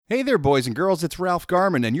Hey there, boys and girls. It's Ralph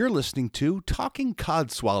Garman, and you're listening to Talking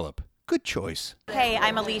Codswallop. Good choice. Hey,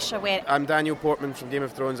 I'm Alicia Witt. I'm Daniel Portman from Game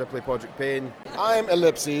of Thrones. I play Podrick Payne. I'm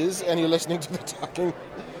Ellipses, and you're listening to the Talking...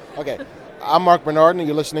 Okay. I'm Mark Bernard, and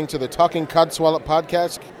you're listening to the Talking Codswallop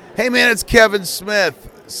podcast. Hey, man, it's Kevin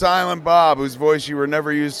Smith, Silent Bob, whose voice you were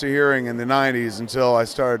never used to hearing in the 90s until I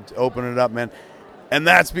started opening it up, man. And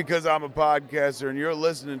that's because I'm a podcaster, and you're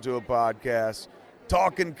listening to a podcast,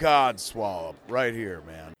 Talking Codswallop, right here,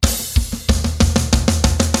 man.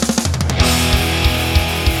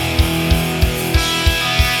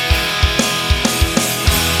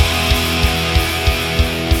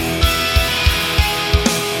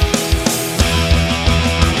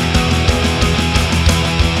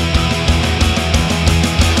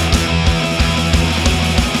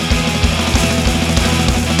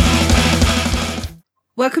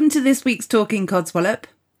 Welcome to this week's Talking Codswallop.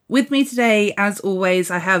 With me today, as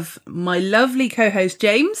always, I have my lovely co-host,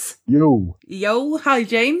 James. Yo. Yo. Hi,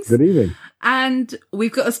 James. Good evening. And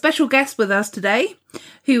we've got a special guest with us today,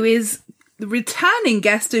 who is the returning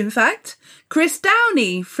guest, in fact, Chris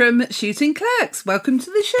Downey from Shooting Clerks. Welcome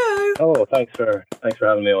to the show. Oh, thanks for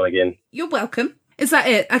having me on again. You're welcome. Is that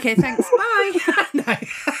it? Okay, thanks. Bye. No.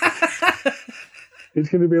 It's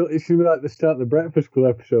gonna be like the start of the Breakfast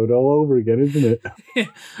Club episode all over again, isn't it?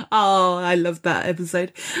 Oh, I love that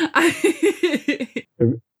episode.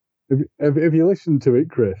 Have you listened to it,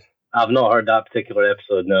 Chris? I've not heard that particular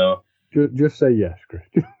episode, no. Just say yes, Chris.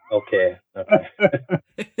 Okay.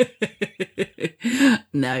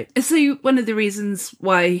 No. So one of the reasons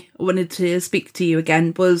why I wanted to speak to you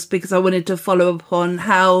again was because I wanted to follow up on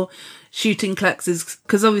how Shooting Clerks is,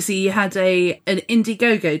 because obviously you had an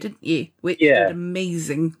Indiegogo, didn't you? Which did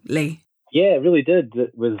amazingly. Yeah, it really did.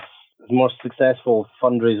 It was the most successful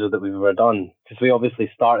fundraiser that we've ever done, because we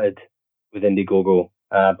obviously started with Indiegogo,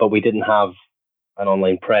 but we didn't have an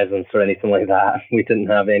online presence or anything like that. We didn't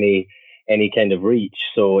have any kind of reach,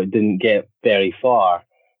 so it didn't get very far.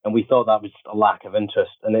 And we thought that was a lack of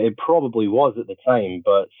interest, and it probably was at the time.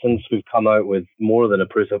 But since we've come out with more than a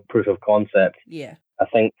proof of concept, I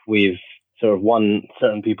think we've sort of won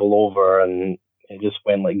certain people over, and it just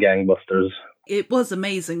went like gangbusters. It was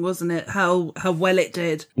amazing, wasn't it? How well it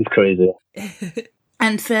did. It's crazy.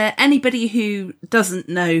 And for anybody who doesn't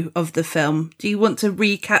know of the film, do you want to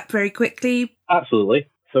recap very quickly? Absolutely.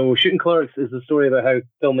 So Shooting Clerks is the story about how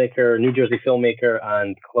New Jersey filmmaker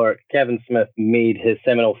and clerk Kevin Smith made his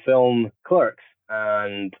seminal film Clerks,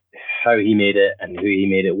 and how he made it and who he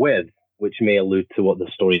made it with, which may allude to what the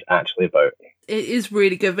story's actually about. It is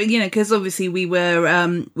really good, but because obviously we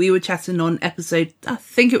were chatting on episode, I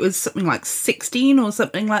think it was something like 16 or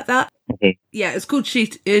something like that. Mm-hmm. Yeah, it's called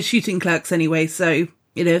Shooting Clerks anyway, so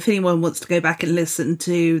if anyone wants to go back and listen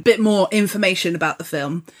to a bit more information about the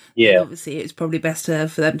film, then obviously it's probably best for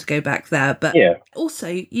them to go back there. But also,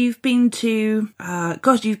 you've been to,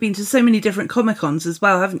 you've been to so many different Comic-Cons as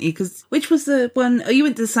well, haven't you? Because which was the one, you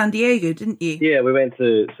went to San Diego, didn't you? Yeah, we went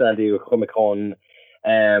to San Diego Comic-Con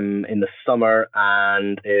in the summer,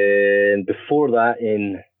 and before that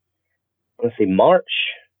in, I want to say March,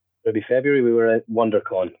 maybe February, we were at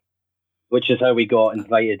WonderCon, which is how we got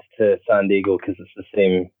invited to San Diego, because it's the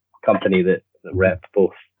same company that rep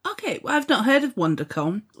both. Okay, well, I've not heard of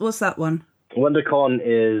WonderCon. What's that one? WonderCon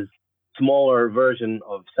is a smaller version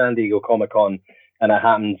of San Diego Comic-Con, and it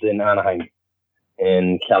happens in Anaheim,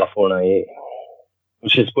 in California,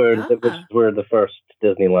 which is where the first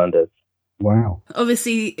Disneyland is. Wow.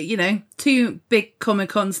 Obviously, 2 big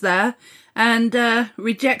Comic-Cons there, and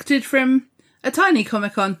rejected from a tiny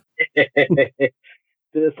Comic-Con.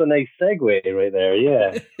 It's a nice segue right there,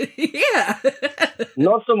 yeah. Yeah.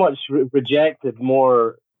 Not so much rejected,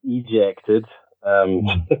 more ejected.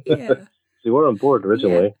 So we're on board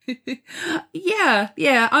originally.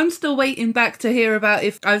 Yeah. I'm still waiting back to hear about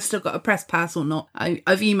if I've still got a press pass or not.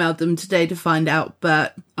 I've emailed them today to find out,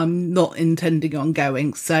 but I'm not intending on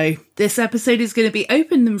going. So this episode is going to be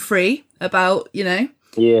open and free about,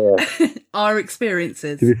 our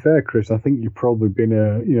experiences. To be fair, Chris, I think you've probably been,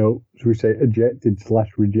 should we say,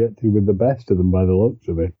 ejected/rejected with the best of them by the looks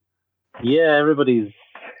of it. Yeah, everybody's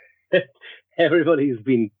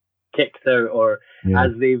been kicked out, or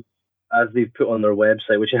as they've put on their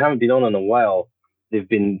website, which I haven't been on in a while, they've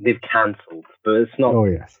cancelled. But it's not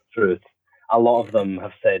the truth. A lot of them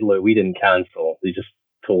have said, look, we didn't cancel. They just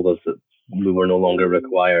told us that we were no longer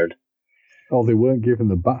required. Oh, they weren't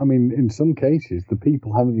given in some cases, the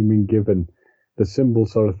people haven't even been given the simple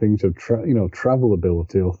sort of things of travel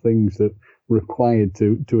ability or things that required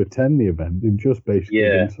to attend the event. They've just basically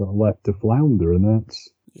been sort of left to flounder, and that's...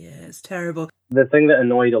 Yeah, it's terrible. The thing that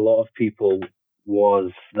annoyed a lot of people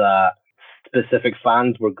was that specific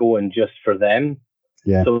fans were going just for them.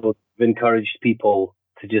 Yeah. So we've encouraged people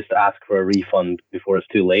to just ask for a refund before it's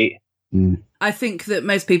too late. I think that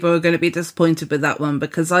most people are going to be disappointed with that one,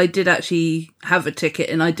 because I did actually have a ticket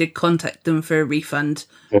and I did contact them for a refund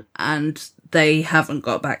and they haven't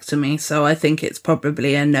got back to me. So I think it's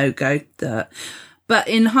probably a no-go. But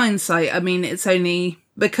in hindsight, I mean, it's only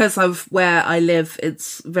because of where I live.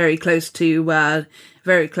 It's very close to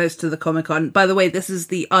the Comic-Con. By the way, this is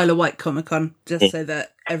the Isle of Wight Comic-Con, just so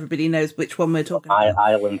that everybody knows which one we're talking about.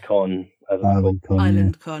 Island Con.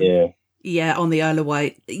 Island Con. Yeah. Yeah, on the Isle of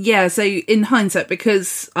Wight. Yeah, so in hindsight,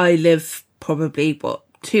 because I live probably,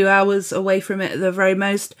 2 hours away from it at the very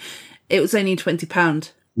most, it was only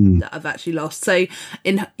 £20 that I've actually lost. So,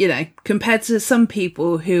 compared to some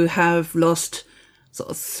people who have lost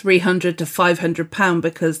sort of £300 to £500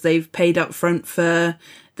 because they've paid up front for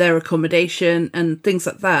their accommodation and things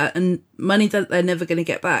like that, and money that they're never going to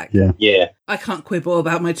get back. Yeah. I can't quibble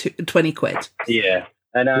about my 20 quid. Yeah.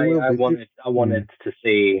 And I wanted to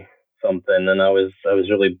say something, and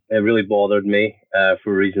it really bothered me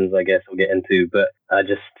for reasons I guess I'll get into, but I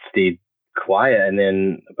just stayed quiet, and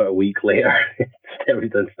then about a week later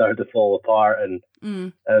everything started to fall apart, and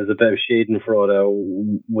there was a bit of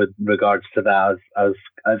schadenfreude with regards to that.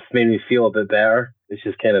 It's made me feel a bit better. It's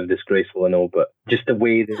just kind of disgraceful, I know, but just the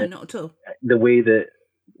way that not at all. The way that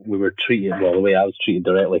we were treated, the way I was treated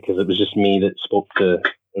directly, because it was just me that spoke to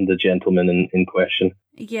the gentleman in question.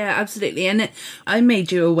 Yeah, absolutely. And I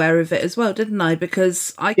made you aware of it as well, didn't I?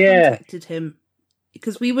 Because I contacted him,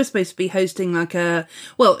 because we were supposed to be hosting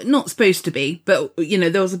not supposed to be, but,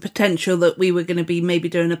 there was a potential that we were going to be maybe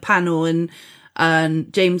doing a panel,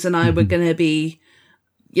 and James and I were going to be,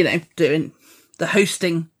 doing the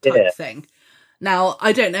hosting type thing. Now,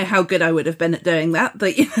 I don't know how good I would have been at doing that,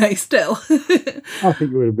 but, still. I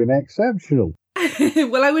think it would have been exceptional.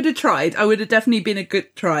 Well, I would have tried. I would have definitely been a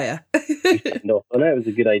good trier. No, I know it was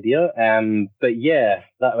a good idea. But yeah,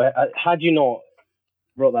 had you not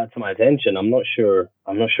brought that to my attention, I'm not sure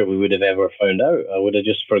we would have ever found out. I would have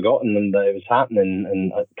just forgotten that it was happening,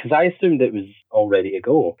 and because I assumed it was all ready to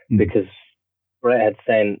go, because Brett had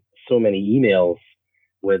sent so many emails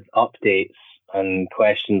with updates and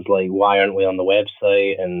questions like, why aren't we on the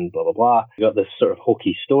website, and blah blah blah. You got this sort of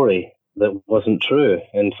hokey story that wasn't true.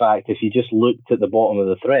 In fact, if you just looked at the bottom of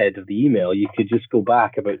the thread of the email, you could just go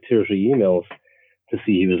back about 2 or 3 emails to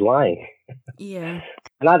see he was lying. Yeah.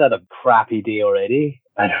 And I'd had a crappy day already,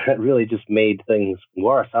 and it really just made things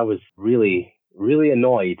worse. I was really, really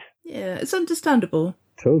annoyed. Yeah, it's understandable.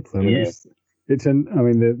 Totally. I mean,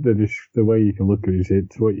 the way you can look at it is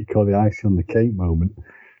it's what you call the icing on the cake moment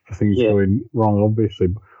for things going wrong, obviously.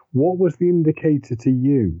 What was the indicator to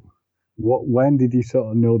you? When did you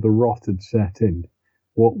sort of know the rot had set in?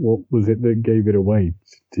 What was it that gave it away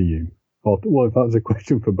to you? Or, well, if that's a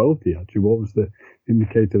question for both of you, actually, what was the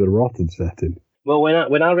indicator the rot had set in? Well,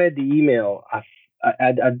 when I read the email,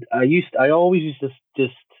 I always used to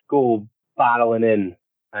just go barreling in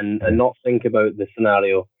and not think about the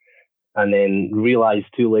scenario, and then realize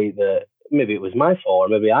too late that maybe it was my fault, or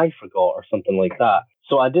maybe I forgot, or something like that.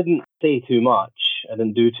 So I didn't say too much. I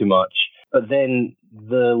didn't do too much. But then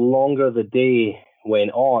the longer the day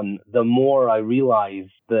went on, the more I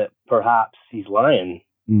realized that perhaps he's lying.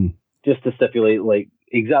 Just to stipulate, like,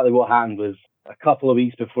 exactly what happened was a couple of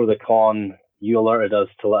weeks before the con, you alerted us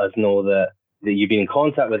to let us know that you've been in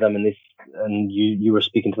contact with them, and you were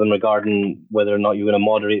speaking to them regarding whether or not you were going to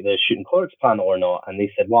moderate the Shooting Clerks panel or not. And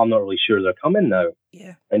they said, well, I'm not really sure they're coming now.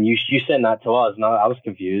 Yeah. And you sent that to us, and I was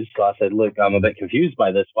confused. So I said, look, I'm a bit confused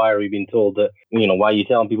by this. Why are we being told that, why are you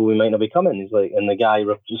telling people we might not be coming? He's like, and the guy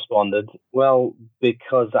responded, well,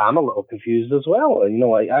 because I'm a little confused as well.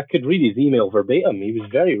 I could read his email verbatim. He was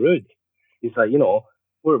very rude. He's like,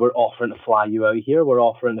 we're offering to fly you out here. We're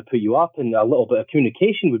offering to put you up, and a little bit of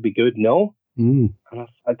communication would be good. No.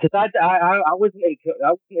 Because I wasn't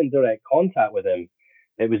in direct contact with him.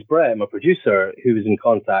 It was Brett, my producer, who was in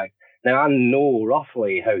contact. Now I know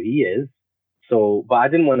roughly how he is, but I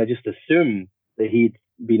didn't want to just assume that he'd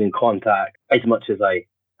been in contact as much as I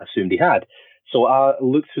assumed he had. So I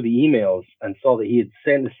looked through the emails and saw that he had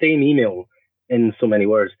sent the same email in so many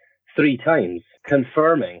words 3 times,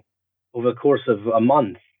 confirming over the course of a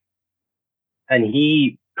month, and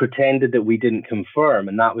he pretended that we didn't confirm,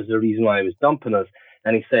 and that was the reason why he was dumping us.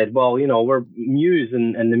 And he said, well, we're Muse,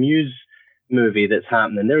 and the Muse movie that's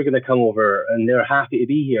happening, they're going to come over and they're happy to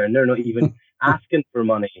be here, and they're not even asking for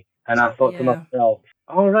money. And I thought to myself,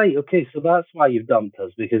 all right, okay, so that's why you've dumped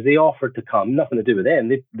us, because they offered to come. Nothing to do with them.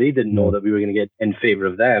 They didn't know that we were going to get in favor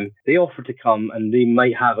of them. They offered to come, and they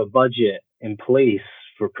might have a budget in place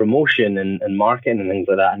for promotion and marketing and things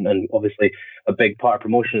like that. And obviously a big part of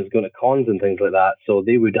promotion is going to cons and things like that. So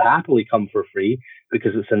they would happily come for free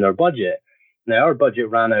because it's in their budget. Now our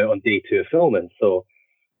budget ran out on day 2 of filming, so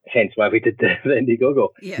hence why we did the Indiegogo.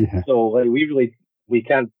 Yeah. So like, we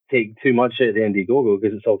can't take too much out of the Indiegogo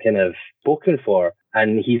because it's all kind of spoken for.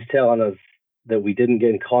 And he's telling us that we didn't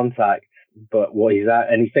get in contact, but what he's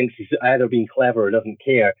at, and he thinks he's either being clever or doesn't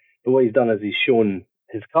care. But what he's done is he's shown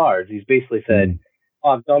his cards. He's basically said,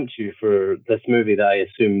 I've dumped you for this movie that I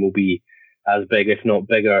assume will be as big, if not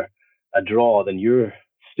bigger, a draw than your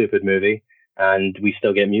stupid movie, and we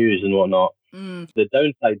still get Muse and whatnot. The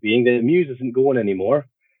downside being that Muse isn't going anymore.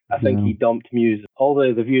 I think he dumped Muse. All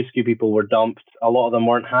the View Askew people were dumped. A lot of them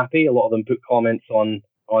weren't happy. A lot of them put comments on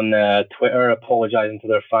Twitter apologizing to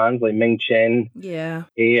their fans, like Ming Chen. Yeah.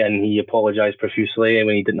 And he apologized profusely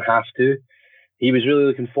when he didn't have to. He was really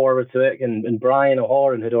looking forward to it. And Brian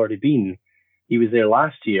O'Halloran had already been. He was there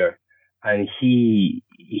last year, and he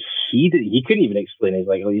couldn't even explain it. He's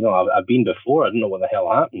like, well, I've been before. I don't know what the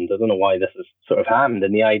hell happened. I don't know why this has sort of happened.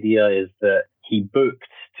 And the idea is that he booked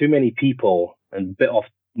too many people and bit off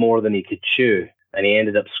more than he could chew, and he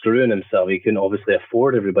ended up screwing himself. He couldn't obviously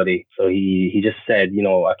afford everybody, so he just said,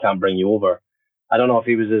 I can't bring you over. I don't know if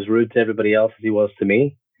he was as rude to everybody else as he was to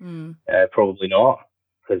me. Probably not,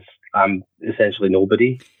 because I'm essentially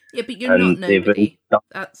nobody. Yeah, but you're not nobody.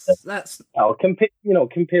 That's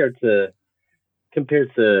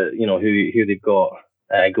compared to who they've got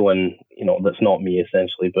going, that's not me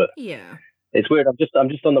essentially. But yeah, it's weird. I'm just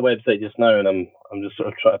on the website just now, and I'm just sort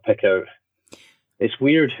of trying to pick out. It's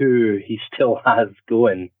weird who he still has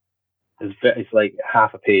going. It's like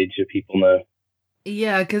half a page of people now.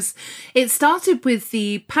 Yeah, because it started with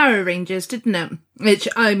the Power Rangers, didn't it? Which,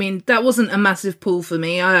 I mean, that wasn't a massive pull for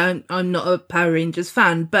me. I'm not a Power Rangers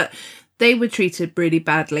fan, but they were treated really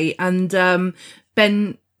badly. And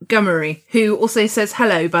Ben Gummery, who also says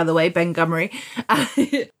hello, by the way, Ben Gummery.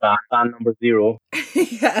 Fan number 0.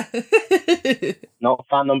 Yeah. Not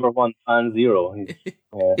fan number 1, fan 0.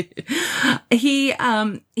 He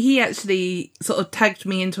actually sort of tagged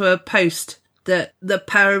me into a post that the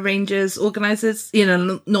Power Rangers organisers,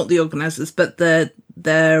 not the organisers, but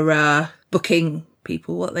their booking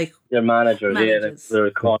people, their managers. Yeah,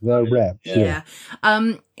 their reps.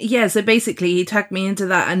 Yeah. So basically, he tagged me into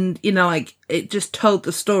that, and it just told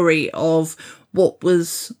the story of what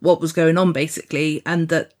was going on, basically, and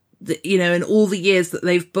that in all the years that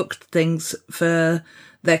they've booked things for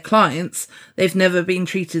their clients, they've never been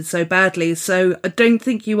treated so badly. So I don't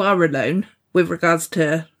think you are alone with regards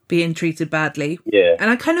to being treated badly. Yeah.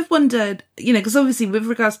 And I kind of wondered, because obviously with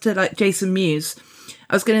regards to like Jason Mewes,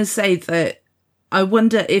 I was going to say that I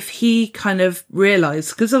wonder if he kind of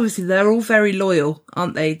realised, because obviously they're all very loyal,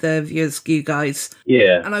 aren't they, the View Askew guys?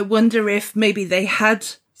 Yeah. And I wonder if maybe they had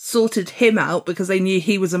sorted him out because they knew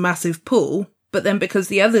he was a massive pull, but then because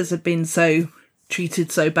the others had been so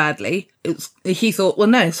treated so badly, he thought, well,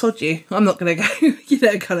 no, sod you, I'm not going to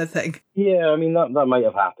go, kind of thing. Yeah, I mean, that might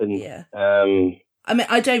have happened. Yeah. I mean,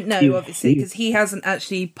 I don't know, obviously, because he hasn't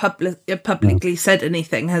actually publicly said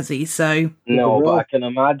anything, has he? So no, but I can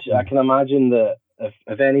imagine that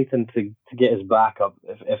if anything to get his back up,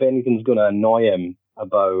 if anything's going to annoy him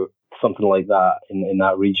about something like that in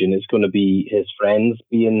that region, it's going to be his friends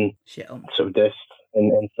being sort of dissed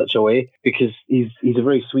in such a way, because he's a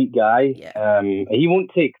very sweet guy. Yeah. He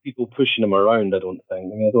won't take people pushing him around, I don't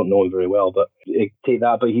think. I mean, I don't know him very well, but take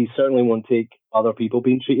that. But he certainly won't take other people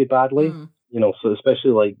being treated badly. So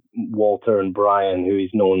especially like Walter and Brian, who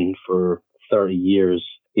he's known for 30 years,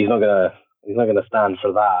 he's not gonna stand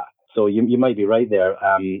for that. So you might be right there.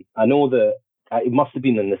 I know that it must have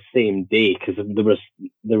been in the same day, because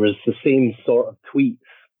there was the same sort of tweets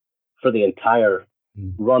for the entire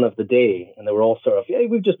run of the day, and they were all sort of,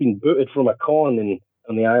 we've just been booted from a con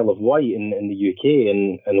on the Isle of Wight in the UK,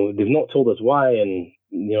 and they've not told us why, and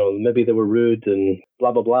maybe they were rude and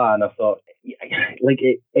blah blah blah. And I thought, like,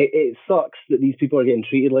 it sucks that these people are getting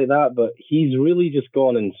treated like that, but he's really just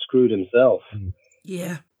gone and screwed himself.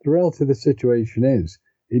 Yeah. The reality of the situation is,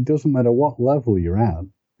 it doesn't matter what level you're at.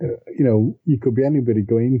 You could be anybody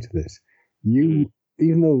going into this.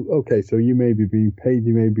 Even though, okay, so you may be being paid,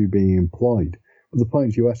 you may be being employed, but the point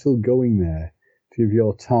is you are still going there to give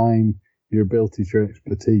your time, your ability, your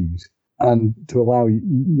expertise, and to allow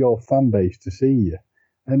your fan base to see you.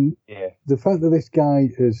 And the fact that this guy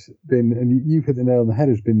has been, and you've hit the nail on the head,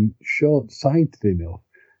 has been short-sighted enough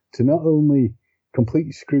to not only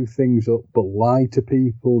completely screw things up, but lie to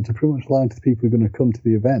people, to pretty much lie to the people who are going to come to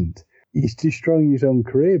the event. He's destroying his own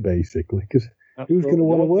career, basically, because who's going to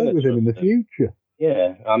want to work with him in the future?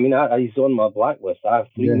 Yeah, I mean, he's on my blacklist. I have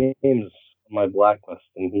 3 names on my blacklist,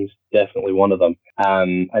 and he's definitely one of them.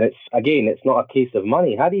 And it's not a case of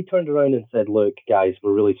money. Had he turned around and said, look, guys,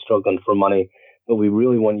 we're really struggling for money, but we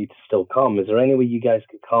really want you to still come. Is there any way you guys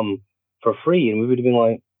could come for free? And we would have been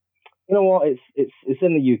like, you know what, it's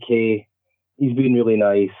in the UK. He's been really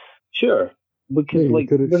nice. Sure. Because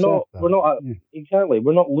we're not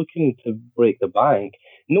looking to break the bank.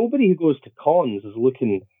 Nobody who goes to cons is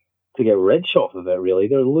looking to get rich off of it, really.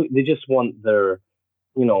 They just want their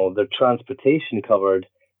transportation covered,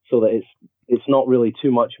 so that it's not really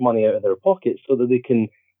too much money out of their pockets, so that they can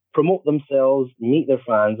promote themselves, meet their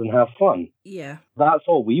fans, and have fun. Yeah, that's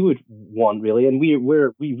all we would want, really. And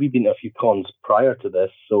we've been to a few cons prior to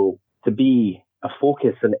this, so to be a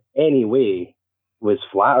focus in any way was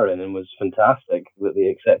flattering and was fantastic that they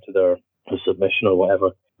accepted our submission or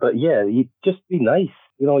whatever. But yeah, you just be nice.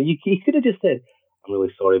 You could have just said, I'm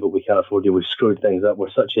really sorry, but we can't afford you. We've screwed things up.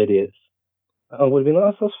 We're such idiots. I would have been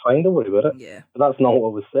like, that's fine, don't worry about it. Yeah. But that's not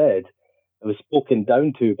what was said. It was spoken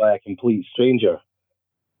down to by a complete stranger.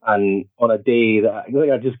 And on a day that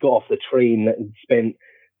I just got off the train and spent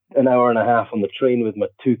an hour and a half on the train with my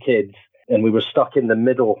two kids, and we were stuck in the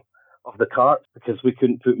middle of the cart because we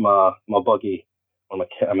couldn't put my buggy or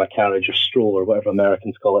my carriage or stroll or whatever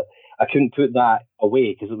Americans call it. I couldn't put that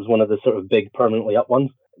away because it was one of the sort of big permanently up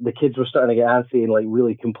ones. The kids were starting to get antsy and like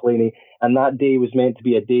really complaining. And that day was meant to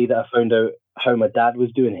be a day that I found out how my dad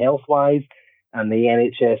was doing health-wise, and the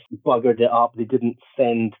NHS buggered it up. They didn't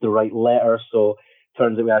send the right letter, so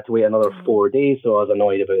turns out we had to wait another 4 days. So I was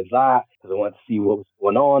annoyed about that because I wanted to see what was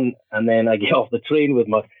going on. And then I get off the train with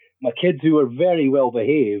my kids, who were very well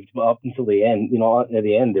behaved, but up until the end, at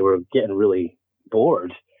the end, they were getting really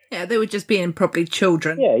bored. Yeah, they were just being probably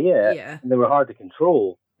children. Yeah. And they were hard to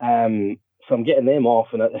control. So I'm getting them off,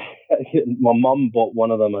 and my mum bought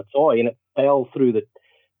one of them a toy, and it fell through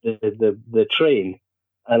the train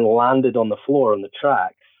and landed on the floor on the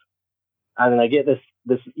tracks. And then I get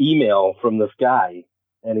this email from this guy,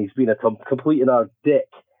 and he's been a complete and utter dick.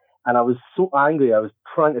 And I was so angry, I was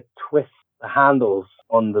trying to twist the handles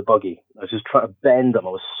on the buggy. I was just trying to bend them. I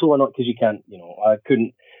was so annoyed because you can't, I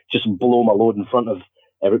couldn't just blow my load in front of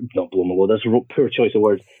not blow my load, that's a poor choice of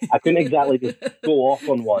words. I couldn't exactly just go off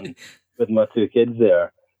on one with my two kids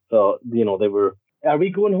there. So, they were, are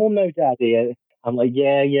we going home now, Daddy? I'm like,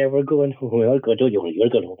 yeah, we're going home. You're going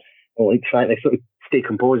home. I'm like trying to sort of stay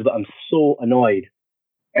composed, but I'm so annoyed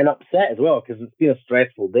and upset as well because it's been a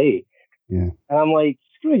stressful day. Yeah. And I'm like,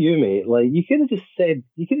 screw you, mate. Like, you could have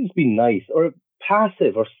just been nice or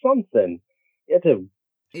passive or something. You had to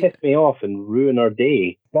piss me off and ruin our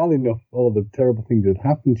day. Bad enough all the terrible things that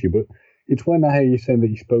happened to you, but it's when I hear you saying that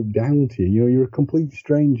he spoke down to you. You're a complete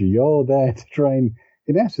stranger. You're there to try and,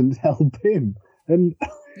 in essence, help him. And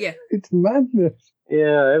yeah, it's madness.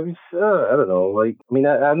 Yeah, it was, I don't know. Like, I mean,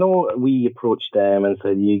 I know we approached them and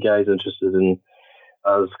said, you guys interested in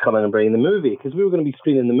us coming and bringing the movie? Because we were going to be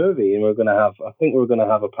screening the movie, and we were going to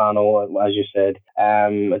have a panel, as you said,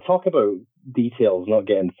 talk about details not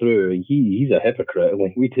getting through. He's a hypocrite.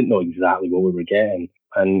 Like, we didn't know exactly what we were getting,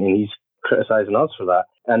 and he's criticizing us for that.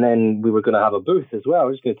 And then we were going to have a booth as well.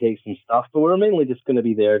 We're just going to take some stuff, but we were mainly just going to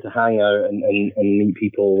be there to hang out and meet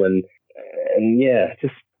people and yeah,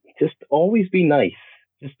 just always be nice.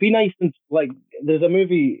 Just be nice. And like, there's a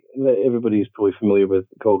movie that everybody's probably familiar with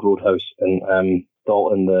called Roadhouse, and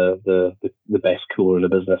Dalton, the best cooler in the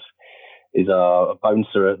business, is a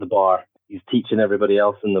bouncer at the bar. He's teaching everybody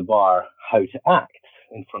else in the bar how to act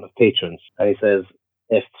in front of patrons. And he says,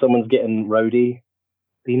 if someone's getting rowdy,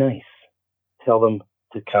 be nice. Tell them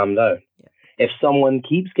to calm down. Yeah. If someone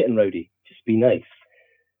keeps getting rowdy, just be nice.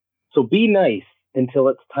 So be nice until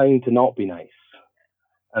it's time to not be nice.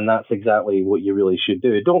 And that's exactly what you really should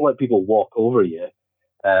do. Don't let people walk over you.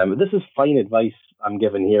 This is fine advice I'm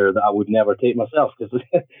giving here that I would never take myself, because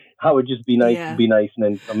I would just be nice to be nice, and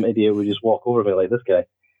then some idiot would just walk over me like this guy.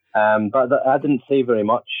 But I didn't say very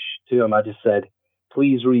much to him. I just said,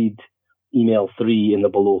 please read email 3 in the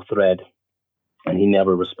below thread. And he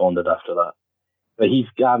never responded after that. But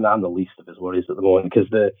I'm the least of his worries at the moment, because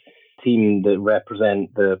the team that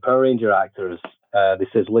represent the Power Ranger actors, they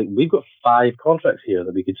says, like, we've got 5 contracts here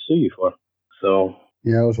that we could sue you for. So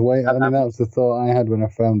yeah, I was waiting. I mean, that was the thought I had when I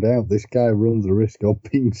found out this guy runs the risk of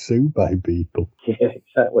being sued by people. Yeah,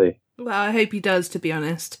 exactly. Well, I hope he does, to be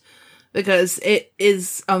honest, because it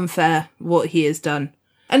is unfair what he has done.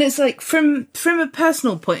 And it's like, from a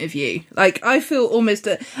personal point of view, like, I feel almost,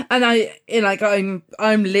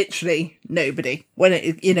 I'm literally nobody when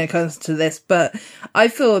it, comes to this, but I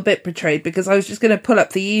feel a bit betrayed, because I was just going to pull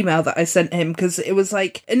up the email that I sent him, because it was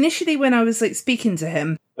like, initially when I was like speaking to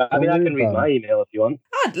him, I mean, I can read my email if you want.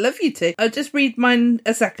 I'd love you to. I'll just read mine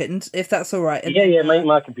a second, if that's all right. Yeah,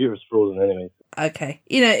 my computer's frozen anyway. Okay.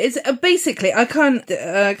 It's basically, I can't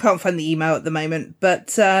find the email at the moment,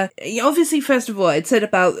 but obviously, first of all, it said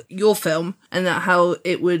about your film and that how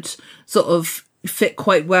it would sort of fit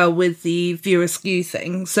quite well with the viewer skew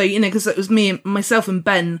thing. So, because it was myself and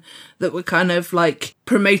Ben that were kind of like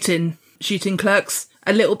promoting Shooting Clerks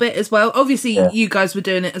a little bit as well. Obviously, you guys were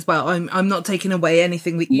doing it as well. I'm not taking away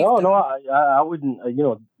anything that you. No, I wouldn't.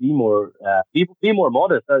 Be more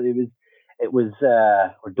modest. It was,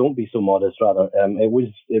 or don't be so modest. Rather, it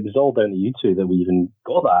was all down to you two that we even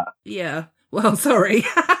got that. Yeah. Well, sorry.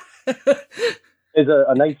 It's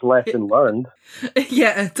a nice lesson learned.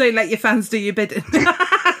 Yeah, don't let your fans do your bidding.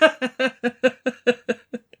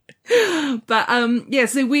 But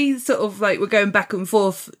so we sort of like were going back and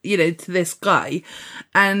forth, to this guy,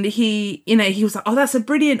 and he was like, "Oh, that's a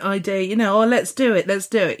brilliant idea, oh, let's do it,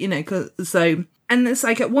 and it's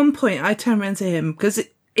like at one point I turned around to him because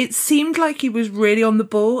it seemed like he was really on the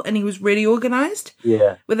ball and he was really organised,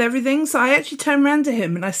 with everything. So I actually turned around to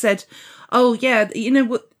him and I said, "Oh yeah,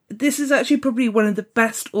 what? This is actually probably one of the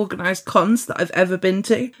best organised cons that I've ever been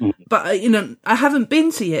to. But, I haven't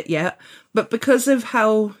been to it yet. But because of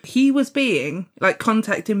how he was being, like,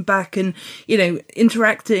 contacting back and,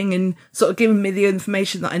 interacting and sort of giving me the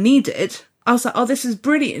information that I needed, I was like, oh, this is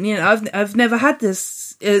brilliant. I've never had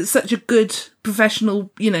this, such a good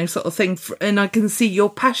professional, sort of thing. And I can see your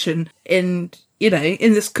passion in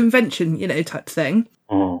this convention, type thing.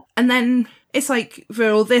 And then it's like for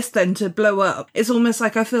all this then to blow up, it's almost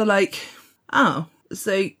like I feel like,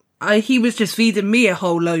 he was just feeding me a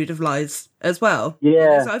whole load of lies as well.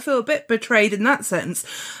 Yeah. So I feel a bit betrayed in that sense.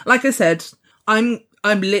 Like I said, I'm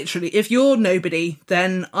literally, if you're nobody,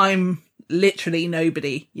 then I'm literally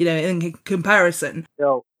nobody, in comparison.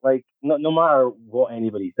 No matter what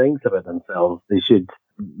anybody thinks about themselves, they should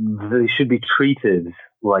be treated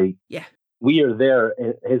like we are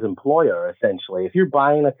his employer, essentially. If you're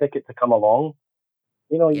buying a ticket to come along,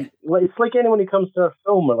 it's like anyone who comes to our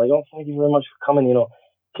film, we're like, oh, thank you very much for coming,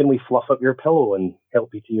 can we fluff up your pillow and help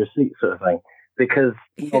you to your seat, sort of thing? Because,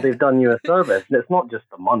 they've done you a service. And it's not just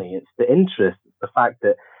the money, it's the interest, it's the fact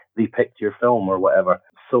that they picked your film or whatever.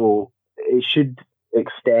 So it should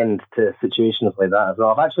extend to situations like that as well.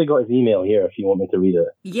 I've actually got his email here if you want me to read it.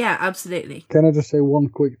 Yeah, absolutely. Can I just say one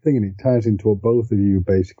quick thing, and it ties into what both of you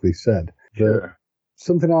basically said? Sure.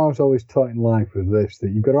 Something I was always taught in life was this,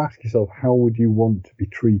 that you've got to ask yourself, how would you want to be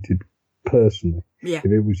treated personally if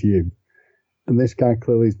it was you? And this guy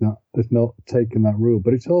clearly has not taken that rule.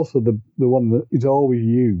 But it's also the one that is always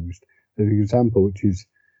used as an example, which is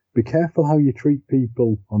be careful how you treat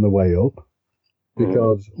people on the way up,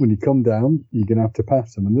 because when you come down, you're going to have to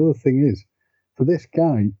pass them. And the other thing is, for this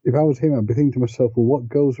guy, if I was him, I'd be thinking to myself, well, what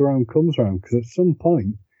goes around comes around, because at some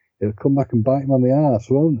point, it'll come back and bite him on the arse,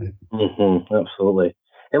 won't it? Mm-hmm, absolutely.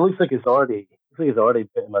 It looks like it's already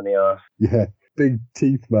bit him on the arse. Yeah, big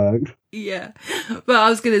teeth marks. Yeah. But I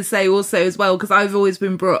was going to say also as well, because I've always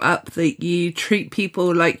been brought up that you treat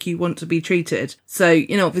people like you want to be treated. So,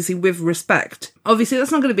 obviously with respect. Obviously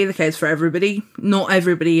that's not going to be the case for everybody. Not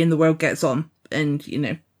everybody in the world gets on. And,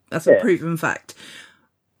 that's a proven fact.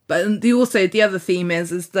 But the other theme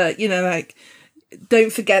is that, like,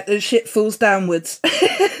 don't forget that shit falls downwards.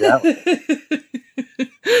 Yeah.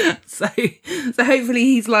 So hopefully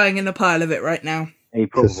he's lying in a pile of it right now. He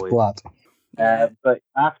probably. Splat. But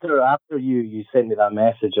after you sent me that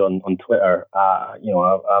message on Twitter, I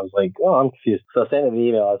was like, oh, I'm confused. So I sent him an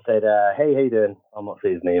email. I said, hey, how you doing? I'll not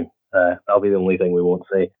say his name. That'll be the only thing we won't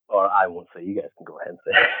say, or I won't say. You guys can go ahead and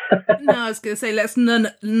say. No, I was going to say let's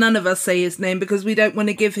none of us say his name because we don't want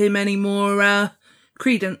to give him any more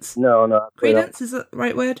credence. No. Credence is that the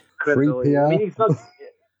right word? Credibility. I mean, he's not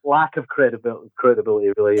lack of credibility.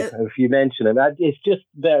 Really, if you mention him, it's just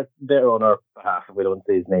better on our behalf if we don't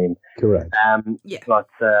say his name. Correct. But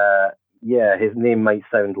his name might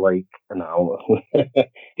sound like no. If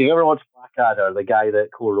you ever watched Blackadder, the guy that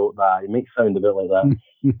co-wrote that, it makes sound a bit like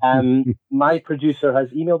that. My producer has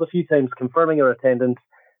emailed a few times confirming her attendance,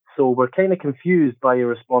 so we're kind of confused by your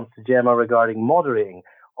response to Gemma regarding moderating.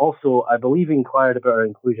 Also, I believe he inquired about our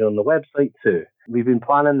inclusion on the website too. We've been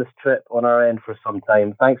planning this trip on our end for some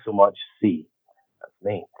time. Thanks so much, C. That's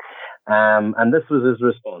me. And this was his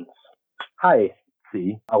response. Hi,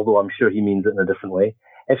 C, although I'm sure he means it in a different way.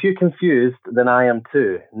 If you're confused, then I am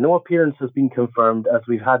too. No appearance has been confirmed as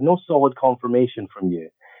we've had no solid confirmation from you.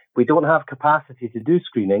 We don't have capacity to do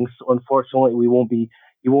screenings, so unfortunately you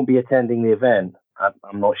won't be attending the event.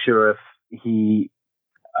 I'm not sure if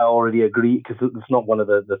I already agree, because it's not one of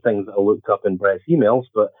the things that I looked up in Brett's emails,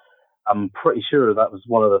 but I'm pretty sure that was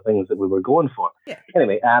one of the things that we were going for. Yeah.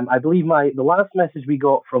 Anyway, I believe the last message we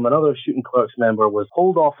got from another Shooting Clerks member was,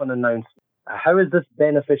 hold off on announcement. How is this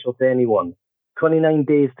beneficial to anyone? 29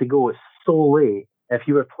 days to go. It's so late. If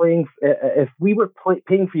we were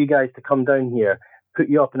paying for you guys to come down here, put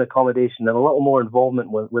you up in accommodation, and a little more involvement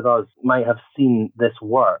with us, might have seen this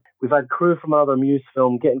work. We've had crew from another Muse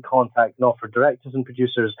film get in contact and offer directors and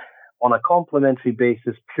producers on a complimentary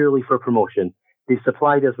basis purely for promotion. They've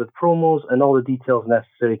supplied us with promos and all the details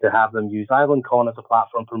necessary to have them use IslandCon as a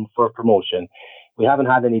platform for promotion. We haven't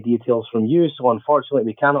had any details from you, so unfortunately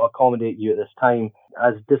we cannot accommodate you at this time,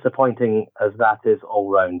 as disappointing as that is all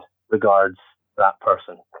round. Regards, that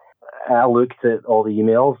person. I looked at all the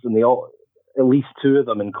emails, and at least two of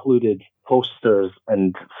them included posters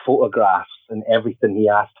and photographs and everything he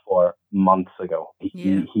asked for months ago.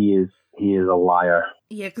 Yeah. He is a liar.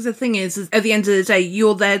 Yeah, because the thing is, at the end of the day,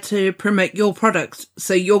 you're there to promote your product,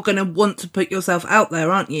 so you're going to want to put yourself out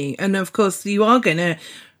there, aren't you? And of course, you are going to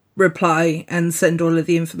reply and send all of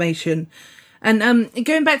the information. And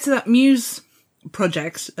going back to that Muse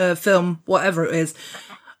project, film, whatever it is,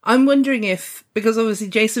 I'm wondering if, because obviously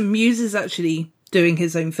Jason Mewes is actually doing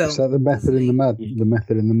his own film. Is that the Method in the Madness? The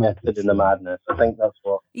Method in the Madness. Method in the Madness. I think that's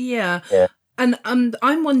what. Yeah. And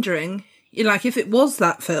I'm wondering, like, if it was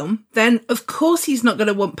that film, then of course he's not going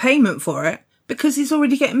to want payment for it because he's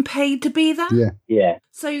already getting paid to be there. Yeah.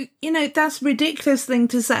 So, that's a ridiculous thing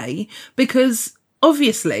to say because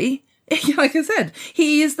obviously, like I said,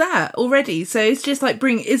 he is there already. So it's just like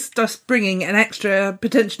bringing an extra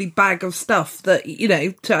potentially bag of stuff that,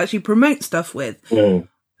 to actually promote stuff with. Mm.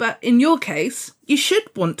 But in your case, you should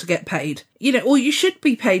want to get paid, or you should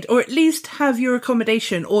be paid, or at least have your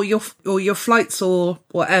accommodation or your flights or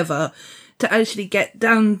whatever to actually get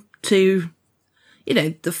down to,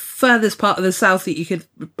 the furthest part of the south that you could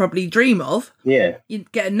probably dream of. Yeah.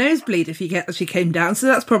 You'd get a nosebleed if you actually came down. So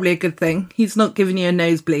that's probably a good thing. He's not giving you a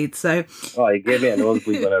nosebleed. So. Oh, he gave me a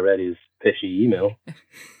nosebleed when I read his fishy email.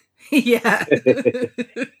 Yeah.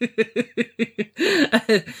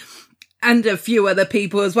 And a few other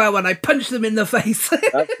people as well when I punch them in the face.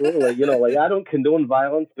 Absolutely. I don't condone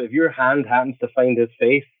violence, but if your hand happens to find his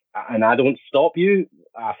face and I don't stop you,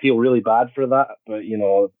 I feel really bad for that. But,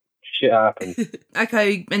 shit happens. Like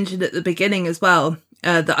I mentioned at the beginning as well,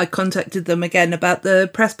 that I contacted them again about the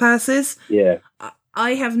press passes. Yeah.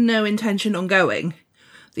 I have no intention on going.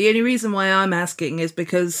 The only reason why I'm asking is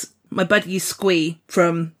because my buddy Squee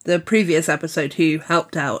from the previous episode who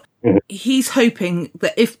helped out, he's hoping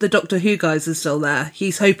that if the Doctor Who guys are still there,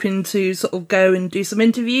 he's hoping to sort of go and do some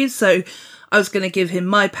interviews. So I was going to give him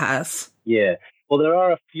my pass. Yeah. Well, there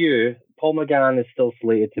are a few. Paul McGann is still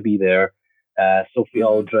slated to be there. Sophie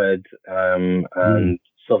Aldred and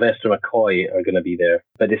Sylvester McCoy are going to be there.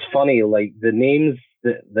 But it's funny, like the names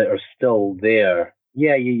that are still there.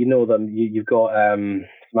 Yeah, you know them. You've got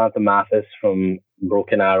Samantha Mathis from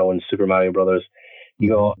Broken Arrow and Super Mario Brothers. You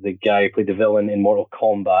got the guy who played the villain in Mortal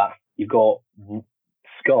Kombat. You've got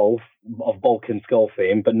Skull of Bulk and Skull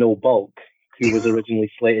fame, but no Bulk, who was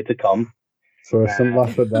originally slated to come. So I shouldn't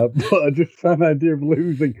laugh at that, but I just found the idea of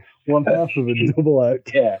losing one half of a double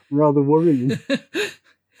act rather worrying.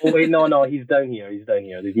 Oh wait, no, he's down here.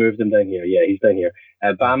 They've moved him down here. Yeah, he's down here.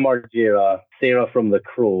 Bam Margera, Sarah from The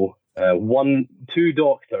Crow, two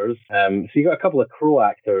doctors. So you got a couple of Crow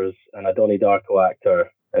actors and a Donnie Darko actor.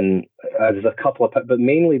 And there's a couple of, but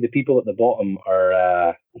mainly the people at the bottom are,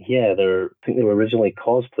 I think they were originally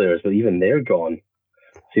cosplayers, but even they're gone.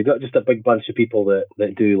 So you've got just a big bunch of people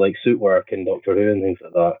that do like suit work and Doctor Who and things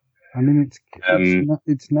like that. I mean,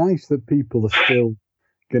 it's nice that people are still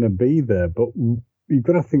going to be there, but you've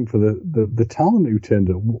got to think for the talent who turned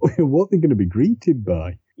up, what they're going to be greeted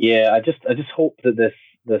by. Yeah, I just hope that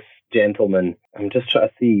this gentleman, I'm just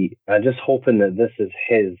hoping that this is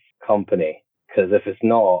his company. Because if it's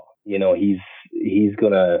not, he's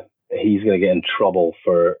gonna get in trouble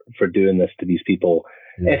for doing this to these people.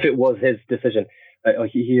 Yeah. If it was his decision,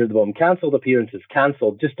 here the bottom, cancelled appearances,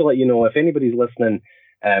 cancelled. Just to let you know, if anybody's listening,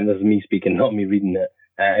 this is me speaking, not me reading it.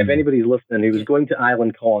 If anybody's listening who was going to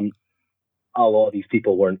IslandCon, a lot of these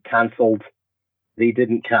people weren't cancelled. They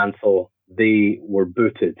didn't cancel. They were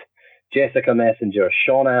booted. Jessica Messenger,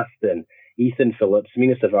 Sean Astin, Ethan Phillips,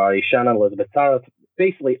 Mina Savari, Shannon Elizabeth, Tara,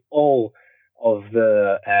 basically all of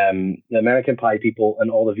the American Pie people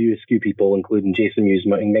and all the View Askew people, including Jason Mewes,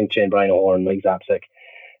 Ming Chen, Brian O'Horn, Mike Zapsik.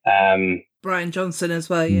 Brian Johnson as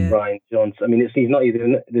well, yeah. Brian Johnson. I mean, they've not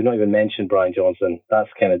even mentioned Brian Johnson. That's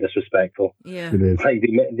kind of disrespectful. Yeah. It is. Like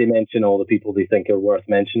they mention all the people they think are worth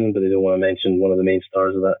mentioning, but they don't want to mention one of the main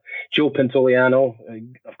stars of that. Joe Pantoliano,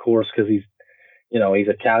 of course, because he's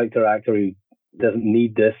a character actor who doesn't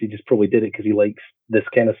need this. He just probably did it because he likes this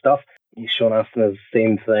kind of stuff. Sean Astin is the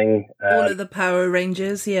same thing. All of the Power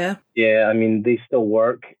Rangers, yeah. Yeah, I mean, they still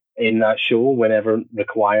work in that show whenever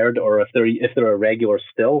required, or if they're a regular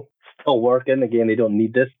still working. Again, they don't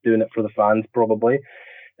need this, doing it for the fans probably.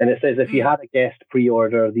 And it says if you had a guest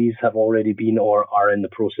pre-order, these have already been or are in the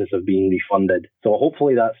process of being refunded. So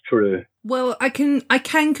hopefully that's true. Well, I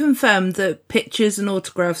can confirm that pictures and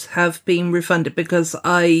autographs have been refunded because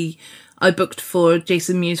I booked for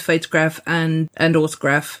Jason Mewes photograph and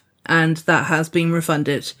autograph, and that has been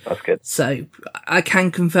refunded. That's good. So I can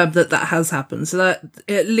confirm that has happened. So that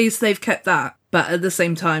at least they've kept that. But at the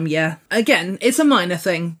same time, yeah. Again, it's a minor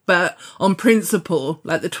thing, but on principle,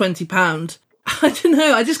 like the £20, I don't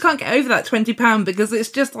know, I just can't get over that £20 because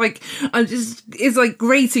it's just like, it's like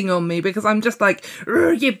grating on me because I'm just like,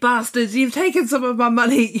 you bastards, you've taken some of my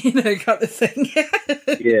money, kind of thing.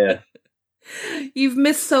 Yeah. You've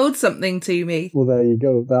missold something to me. Well, there you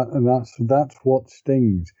go. That's what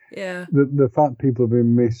stings. Yeah. The fact people have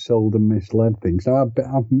been missold and misled things. Now, I've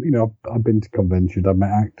been to conventions. I've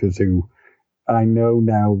met actors who I know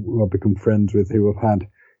now who I've become friends with who have had,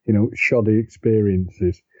 shoddy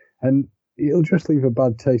experiences, and it'll just leave a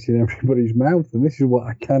bad taste in everybody's mouth. And this is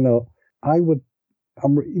what you've got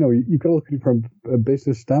to look at it from a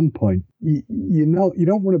business standpoint. You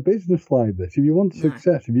don't run a business like this. If you want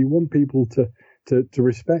success, if you want people to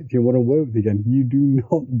respect you and want to work with you again, you do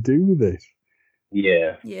not do this.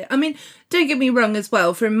 Yeah. Yeah. I mean, don't get me wrong as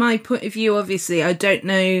well. From my point of view, obviously, I don't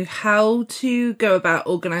know how to go about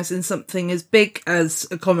organising something as big as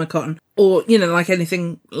a Comic-Con or, like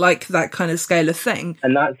anything like that kind of scale of thing.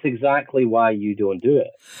 And that's exactly why you don't do it.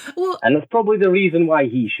 Well, and that's probably the reason why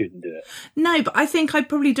he shouldn't do it. No, but I think I'd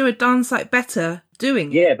probably do a darn sight better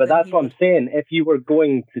doing it. Yeah, but that's what I'm saying. If you were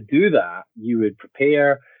going to do that, you would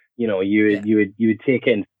prepare, you would take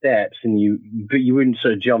in steps but you wouldn't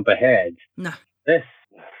sort of jump ahead. No. This,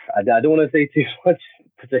 I don't want to say too much,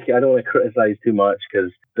 particularly, I don't want to criticise too much,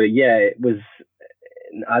 but yeah,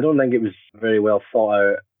 I don't think it was very well thought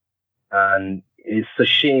out, and it's a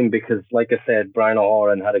shame because, like I said, Brian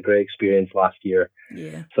O'Halloran had a great experience last year.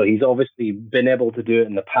 Yeah. So he's obviously been able to do it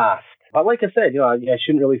in the past. But like I said, I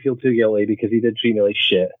shouldn't really feel too guilty because he did treat me like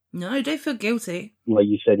shit. No, don't feel guilty. Like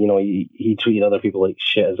you said, he treated other people like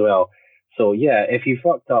shit as well. So yeah, if you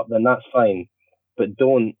fucked up, then that's fine, but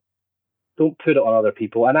don't put it on other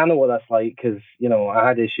people. And I know what that's like because, I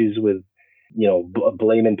had issues with,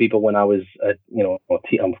 blaming people when I was,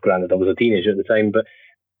 granted I was a teenager at the time, but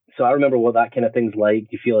so I remember what that kind of thing's like.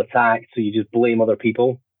 You feel attacked, so you just blame other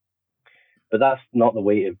people. But that's not the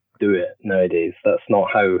way to do it nowadays. That's not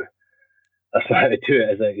how to do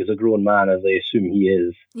it as a grown man, as I assume he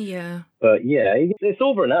is. Yeah. But yeah, it's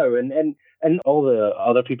over now, and all the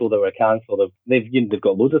other people that were cancelled, they've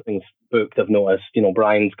got loads of things booked. I've noticed.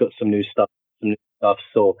 Brian's got some new stuff.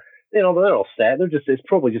 So they're all set. It's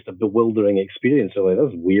probably just a bewildering experience. So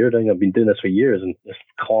that's weird. I've been doing this for years, and this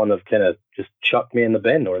con have kind of just chucked me in the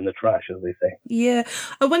bin or in the trash, as they say. Yeah,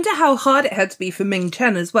 I wonder how hard it had to be for Ming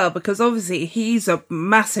Chen as well, because obviously he's a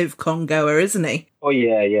massive con goer, isn't he? Oh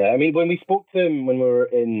yeah. I mean, when we spoke to him when we were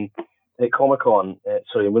at Comic-Con,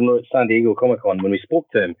 when we were at San Diego Comic-Con, when we spoke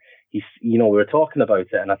to him, we were talking about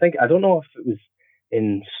it, and I don't know if it was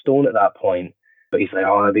in stone at that point. But he's like,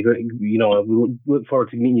 oh, it'd be great. We'll look forward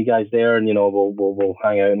to meeting you guys there, and we'll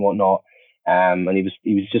hang out and whatnot. And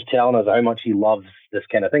he was just telling us how much he loves this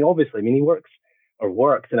kind of thing. Obviously, I mean, he worked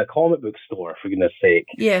in a comic book store, for goodness sake.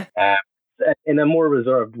 Yeah. In a more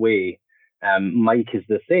reserved way. Mike is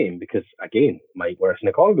the same because, again, Mike works in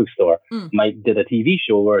a comic book store. Mike did a TV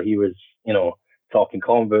show where he was, talking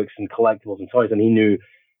comic books and collectibles and toys, and he knew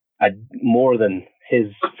more than his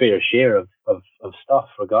fair share of stuff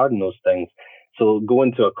regarding those things. So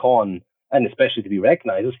going to a con, and especially to be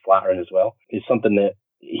recognised, is flattering as well. Is something that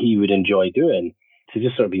he would enjoy doing. To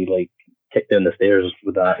just sort of be like kicked down the stairs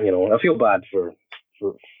with that, I feel bad for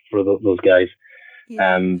those guys,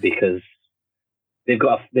 because they've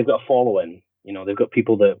got a following. They've got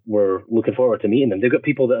people that were looking forward to meeting them. They've got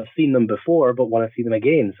people that have seen them before but want to see them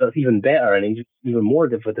again. So it's even better, and it's even more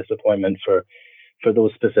of a disappointment for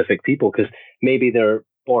those specific people because maybe they're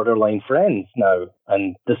borderline friends now,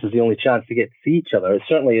 and this is the only chance to get to see each other. It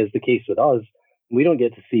certainly is the case with us. We don't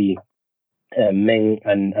get to see Ming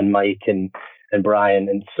and Mike and Brian,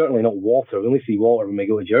 and certainly not Walter. We only see Walter when we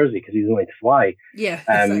go to Jersey because he's only to fly. Yeah,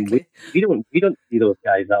 exactly. We don't see those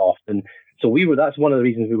guys that often. So that's one of the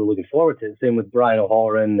reasons we were looking forward to it. Same with Brian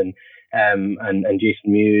O'Halloran and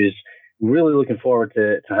Jason Mewes. Really looking forward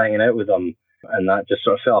to hanging out with them. And that just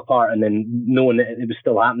sort of fell apart. And then knowing that it was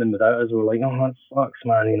still happening without us, we were like, oh, that sucks,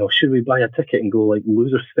 man. You know, should we buy a ticket and go like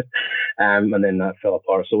losers? And then that fell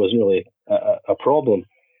apart. So it wasn't really a problem.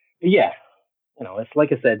 But yeah, you know, it's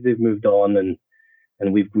like I said, they've moved on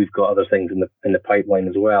and we've got other things in the pipeline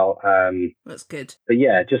as well. That's good. But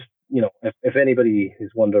yeah, just, you know, if anybody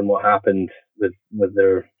is wondering what happened with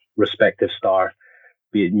their respective star,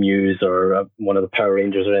 be it Muse or one of the Power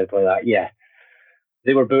Rangers or anything like that, yeah,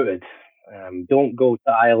 they were booted. Don't go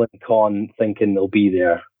to Island Con thinking they'll be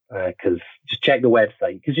there, because just check the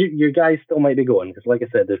website, because your guys still might be going, because like I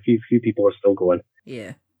said, a few people are still going.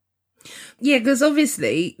 Yeah, because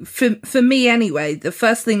obviously, for me anyway, the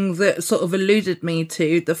first thing that sort of alluded me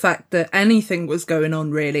to the fact that anything was going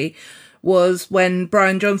on really was when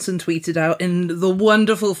Brian Johnson tweeted out in the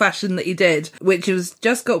wonderful fashion that he did, which was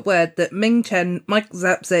just got word that Ming Chen, Michael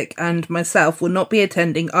Zapsik and myself will not be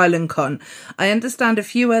attending Island Con. I understand a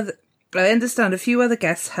few other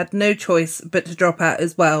guests had no choice but to drop out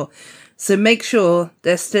as well. So make sure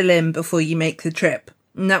they're still in before you make the trip.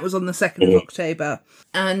 And that was on the 2nd of October.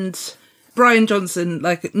 And Brian Johnson,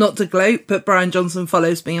 like, not to gloat, but Brian Johnson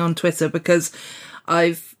follows me on Twitter because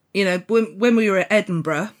I've, you know, when we were at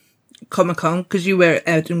Edinburgh Comic Con, because you were at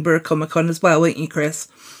Edinburgh Comic Con as well, weren't you, Chris?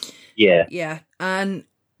 Yeah. Yeah. And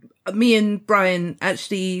me and Brian I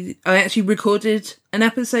actually recorded an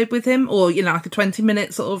episode with him, or, you know, like a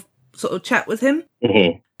 20-minute sort of chat with him.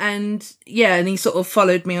 Mm-hmm. And yeah, and he sort of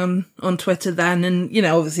followed me on Twitter then, and, you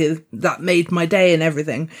know, obviously that made my day and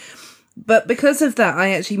everything. But because of that,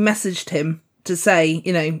 I actually messaged him to say,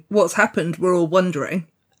 you know, what's happened, we're all wondering.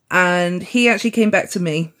 And he actually came back to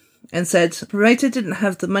me and said, promoter didn't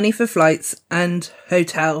have the money for flights and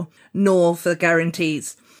hotel, nor for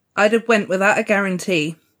guarantees. I'd have went without a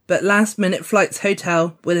guarantee, but last minute flights,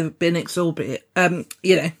 hotel would have been exorbitant,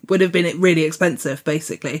 you know, would have been really expensive,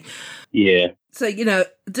 basically. Yeah. So, you know,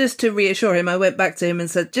 just to reassure him, I went back to him and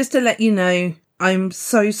said, just to let you know, I'm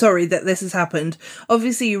so sorry that this has happened.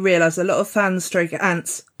 Obviously, you realise a lot of fans stroke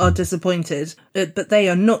ants are disappointed, but they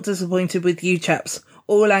are not disappointed with you chaps.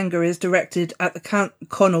 All anger is directed at the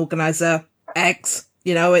con organiser, X,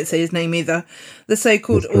 you know, I won't say his name either. The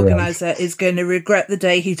so-called organiser is going to regret the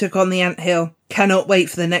day he took on the anthill. Cannot wait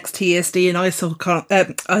for the next TSD in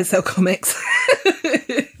ISL Comics.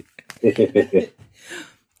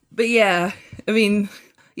 But yeah, I mean,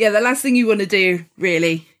 yeah, the last thing you want to do,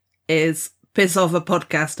 really, is piss off a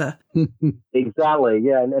podcaster. Exactly,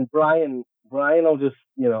 yeah. And Brian will just,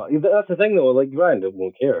 you know, that's the thing though, like, Brian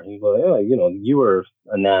won't care. He's like, oh, you know, you were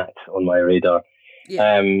a gnat on my radar.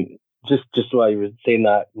 Yeah. Just why you were saying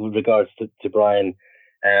that with regards to Brian,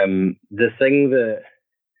 the thing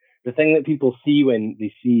that people see when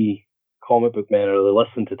they see Comic Book Men or they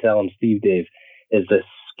listen to Tell 'em Steve Dave is this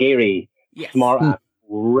scary, smart ass,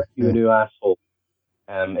 rip you a new asshole.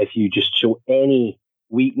 If you just show any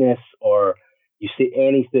weakness or you say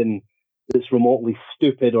anything that's remotely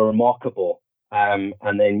stupid or mockable,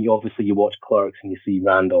 and then you watch Clerks and you see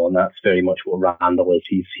Randall, and that's very much what Randall is.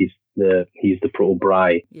 He's the pro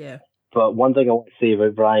Bri. Yeah. But one thing I want to say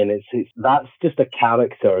about Brian is that's just a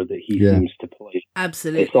character that he seems to play.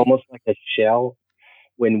 Absolutely. It's almost like a shell.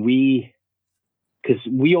 Because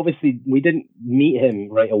we didn't meet him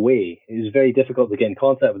right away. It was very difficult to get in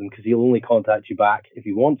contact with him because he'll only contact you back if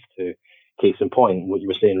he wants to. Case in point, what you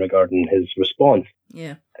were saying regarding his response.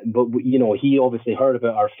 Yeah. But, you know, he obviously heard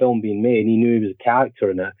about our film being made. He knew he was a character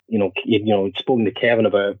in it. You know, he'd spoken to Kevin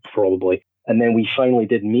about it probably. And then we finally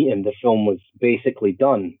did meet him. The film was basically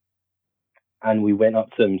done. And we went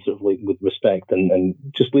up to him sort of like with respect and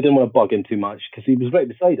just, we didn't want to bug him too much because he was right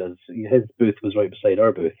beside us. His booth was right beside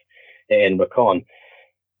our booth in Racon.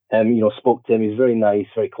 You know, spoke to him. He was very nice,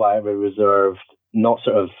 very quiet, very reserved, not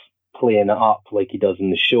sort of playing it up like he does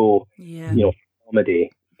in the show, you know,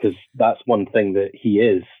 comedy, because that's one thing that he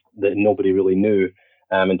is that nobody really knew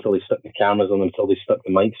until they stuck the cameras on him, until they stuck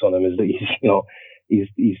the mics on him, is that he's, you know, he's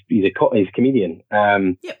a comedian.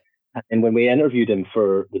 Yep. And when we interviewed him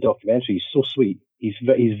for the documentary, he's so sweet. He's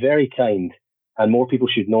very kind, and more people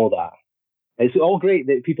should know that. It's all great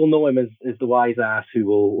that people know him as the wise ass who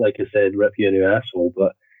will, like I said, rip you a new asshole,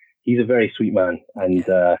 but he's a very sweet man, and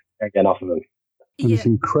can't get enough of him. And he's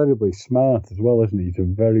incredibly smart as well, isn't he? He's a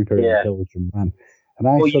very, very intelligent man. And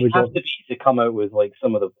I sort of got to come out with like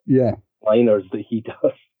some of the liners that he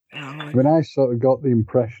does. I mean, I sort of got the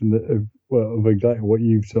impression that of exactly what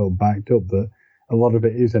you've sort of backed up, that a lot of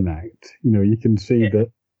it is an act. You know, you can see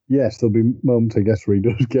that, yes, there'll be moments, I guess, where he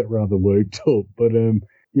does get rather worked up, but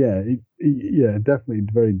definitely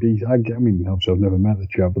very decent. I mean, obviously I've never met the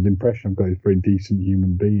chap, but the impression I've got is a very decent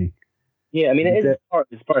human being. Yeah, I mean, it is part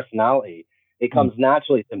of his personality. it comes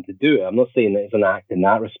naturally to him to do it. I'm not saying that it's an act in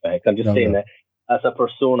that respect. I'm just saying that as a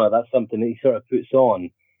persona, that's something that he sort of puts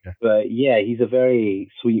on. Yeah. But yeah, he's a very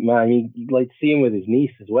sweet man. I mean, you like to see him with his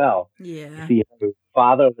niece as well. Yeah. See how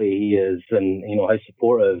fatherly he is, and how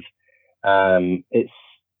supportive.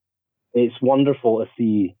 It's wonderful to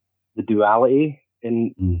see the duality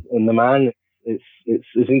in the man. It's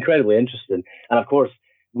incredibly interesting, and of course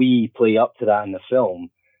we play up to that in the film.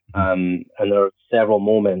 And there are several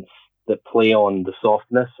moments that play on the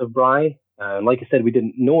softness of Bry. Like I said, we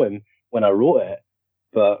didn't know him when I wrote it,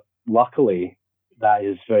 but luckily that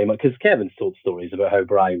is very much because Kevin's told stories about how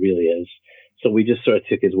Bry really is. So we just sort of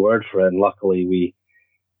took his word for it, and luckily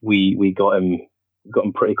we got him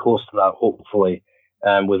pretty close to that. Hopefully,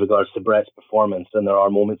 with regards to Brett's performance, and there are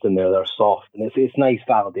moments in there that are soft, and it's nice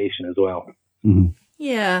validation as well. Mm-hmm.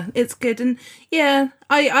 Yeah, it's good. And yeah,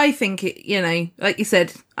 I think, like you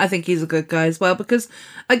said, I think he's a good guy as well, because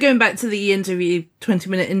going back to the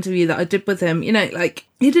 20-minute interview that I did with him, like,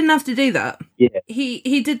 he didn't have to do that. Yeah.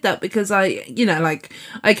 He did that because I'd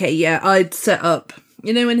set up,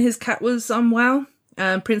 when his cat was unwell,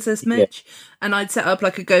 Princess Mitch, and I'd set up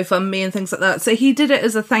like a GoFundMe and things like that. So he did it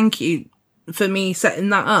as a thank you for me setting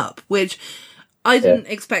that up, which I didn't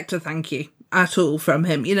expect a thank you at all from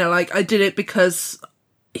him. Like, I did it because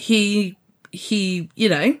he's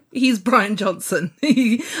Brian Johnson.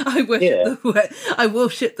 I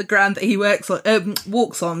worship the ground that he walks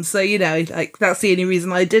on. So, like, that's the only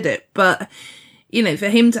reason I did it. But, for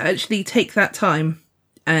him to actually take that time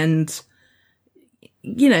and,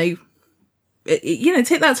 take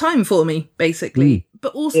that time for me, basically.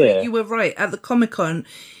 But also, you were right, at the Comic-Con,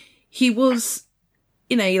 he was,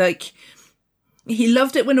 like, he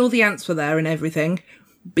loved it when all the ants were there and everything.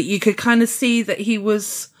 But you could kind of see that he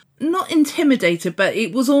was not intimidated, but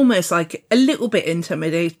it was almost like a little bit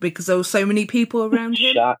intimidated because there were so many people around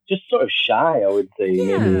him. Just sort of shy, I would say,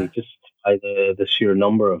 maybe just by the sheer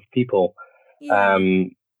number of people. Yeah.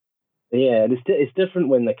 It's different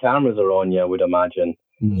when the cameras are on you, I would imagine.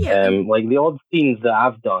 Yeah. Like the odd scenes that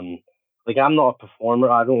I've done, like I'm not a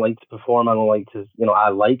performer. I don't like to perform. I don't like to, I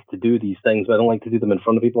like to do these things, but I don't like to do them in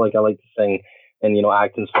front of people. Like I like to sing and,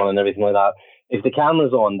 acting's fun and everything like that. If the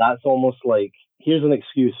camera's on, that's almost like, here's an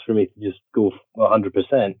excuse for me to just go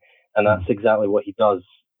 100%. And that's exactly what he does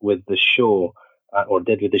with the show, or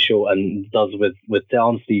did with the show, and does with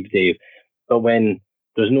Telling Steve Dave. But when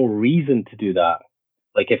there's no reason to do that,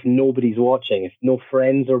 like if nobody's watching, if no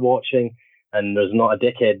friends are watching, and there's not a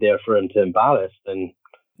dickhead there for him to embarrass, then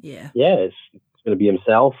it's going to be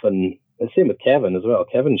himself. And the same with Kevin as well.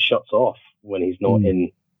 Kevin shuts off when he's not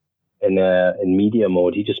in media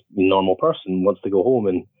mode. He's just a normal person, wants to go home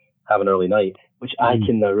and have an early night, which I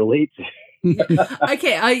can now relate to.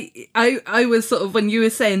 Okay, I was sort of, when you were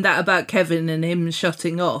saying that about Kevin and him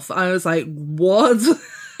shutting off, I was like, what?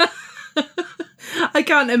 I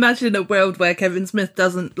can't imagine a world where Kevin Smith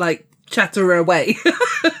doesn't like chatter away.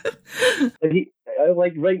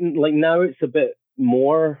 Now it's a bit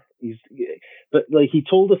more. But he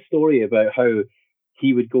told a story about how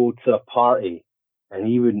he would go to a party and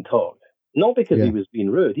he wouldn't talk. Not because he was being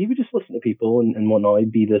rude. He would just listen to people and whatnot.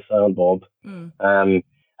 He'd be the silent Bob. And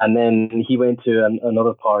then he went to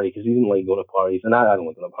another party because he didn't like going to parties. And I don't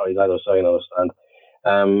like going to parties either, so I can understand.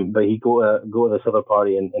 But he'd go to this other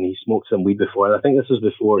party and he smoked some weed before. And I think this was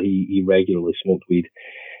before he regularly smoked weed.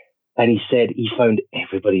 And he said he found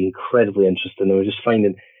everybody incredibly interesting. They were just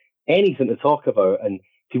finding anything to talk about. And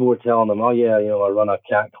people were telling him, I run a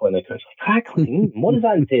cat clinic. I was like, cat clinic? What does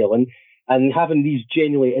that entail? And having these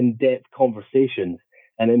genuinely in-depth conversations,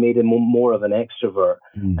 and it made him more of an extrovert.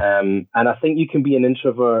 And I think you can be an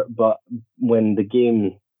introvert, but when the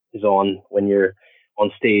game is on, when you're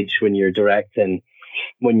on stage, when you're directing,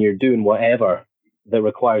 when you're doing whatever that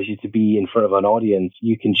requires you to be in front of an audience,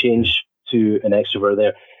 you can change to an extrovert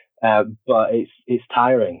there. But it's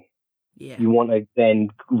tiring. Yeah. You want to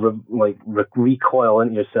then recoil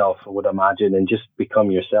into yourself, I would imagine, and just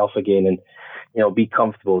become yourself again, and be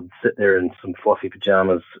comfortable, sit there in some fluffy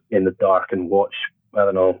pajamas in the dark and watch, I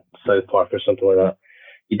don't know, South Park or something like that.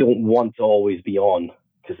 You don't want to always be on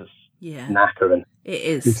because it's knackering. It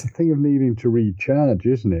is. It's a thing of needing to recharge,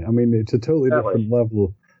 isn't it? I mean, it's a totally different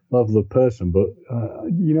level of person. But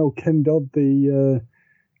Ken Dodd, the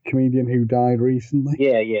comedian who died recently.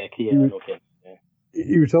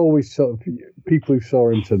 He was always sort of, people who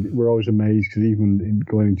saw him said were always amazed because even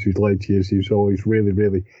going into his late years, he was always really,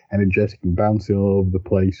 really energetic and bouncing all over the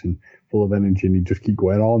place and full of energy, and he'd just keep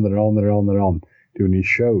going on and on and on and on doing his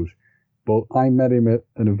shows. But I met him at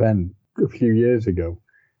an event a few years ago,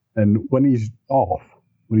 and when he's off,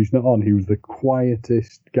 when he's not on, he was the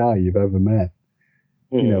quietest guy you've ever met.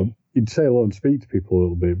 he'd say hello and speak to people a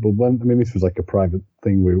little bit. But this was like a private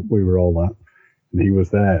thing. We were all at, and he was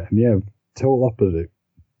there. And yeah, total opposite.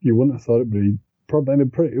 You wouldn't have thought it, but he probably, and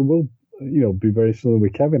it will, be very similar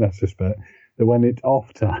with Kevin, I suspect. That when it's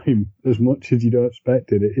off time, as much as you don't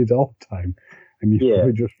expect it, it is off time, and you're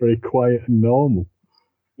probably just very quiet and normal.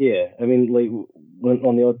 Yeah, I mean, like when,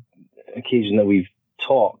 on the odd occasion that we've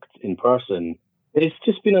talked in person, it's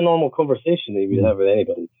just been a normal conversation that you would have with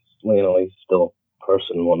anybody. He's still a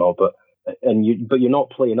person and whatnot, but you're not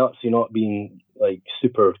playing up, so you're not being like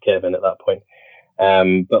super Kevin at that point.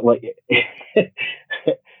 But like,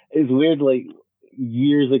 it's weird. Like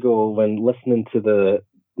years ago, when listening to the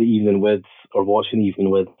Evening Wids or watching Evening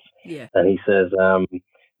Wids, and he says,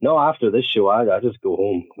 "No, after this show, I just go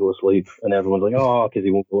home, go to sleep," and everyone's like, "Oh, because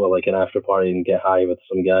he won't go to like an after party and get high with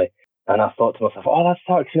some guy." And I thought to myself, "Oh, that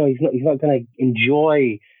sucks. He's not going to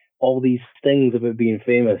enjoy all these things about being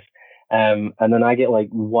famous." And then I get like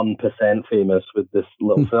 1% famous with this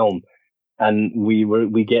little film, and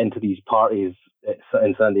we get into these parties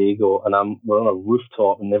in San Diego, and we're on a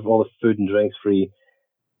rooftop, and they've all the food and drinks free,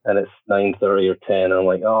 and it's 9:30 or 10, and I'm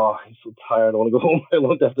like, "Oh, I'm so tired. I want to go home. I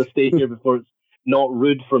want to have to stay here before it's not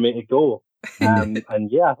rude for me to go." And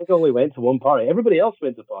yeah, I think I only went to one party. Everybody else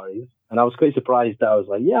went to parties, and I was quite surprised that I was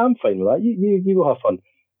like, "Yeah, I'm fine with that. You go have fun,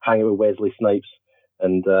 hanging with Wesley Snipes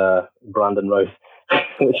and Brandon Routh,"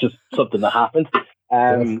 which is something that happened.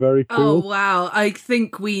 That's very cool. Oh wow! I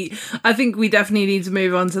think we definitely need to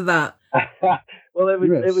move on to that. Well, it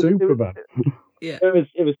was super bad. Yeah, it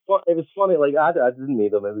was funny. Like I didn't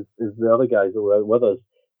meet them. It was the other guys that were out with us,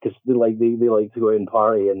 because they like to go out and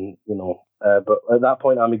party, and but at that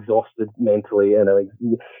point I'm exhausted mentally, and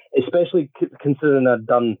especially considering I'd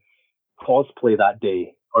done cosplay that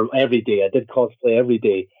day or every day. I did cosplay every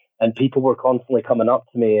day, and people were constantly coming up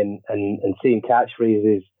to me and saying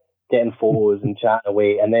catchphrases, getting photos and chatting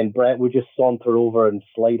away, and then Brett would just saunter over and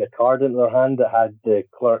slide a card into their hand that had the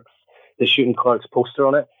Shooting Clerks poster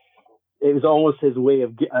on it. It was almost his way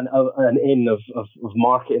of getting an in of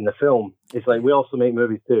marketing the film. It's like, we also make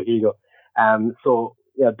movies too. Here you go. So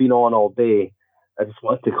yeah, I've been on all day. I just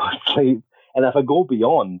want to go to sleep. And if I go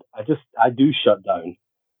beyond, I do shut down.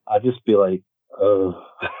 I just be like, don't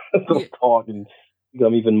talk, and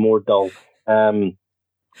I'm even more dull.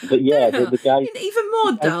 But yeah, the guy even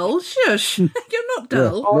more dull. Shush, you're not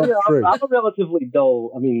dull. Oh yeah, I'm a relatively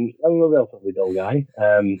dull. I mean, I'm a relatively dull guy.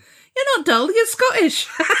 You're not dull. You're Scottish.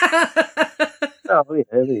 Oh yeah,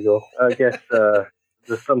 there you go. I guess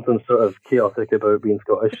there's something sort of chaotic about being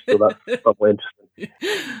Scottish, so that's probably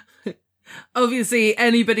interesting. Obviously,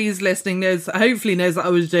 anybody who's listening hopefully knows that I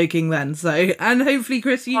was joking then. So, and hopefully,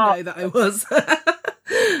 Chris, you know that I was.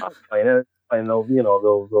 That's fine. It's fine.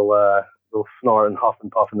 They'll snort and huff and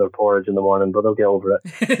puff in their porridge in the morning, but they'll get over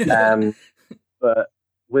it. But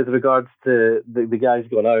with regards to the guys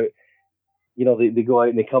going out, they go out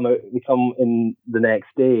and they come in the next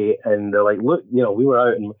day, and they're like, "Look, we were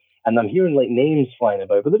out," and I'm hearing like names flying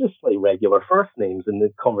about, but they're just like regular first names in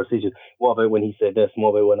the conversation. What about when he said this? And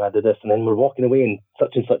what about when I did this? And then we're walking away, and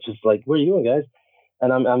such is like, "Where are you going, guys?"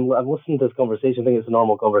 And I'm listening to this conversation, thinking it's a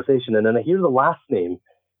normal conversation, and then I hear the last name,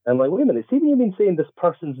 and I'm like, "Wait a minute, see when you've been saying this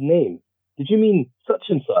person's name, did you mean such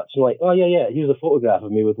and such?" And like, "Oh yeah, here's a photograph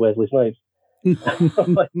of me with Wesley Snipes."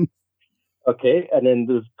 I'm like, okay. And then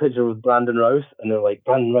there's a picture with Brandon Routh, and they're like,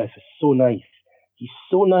 "Brandon Routh is so nice. He's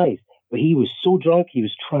so nice, but he was so drunk. He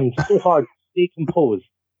was trying so hard to stay composed,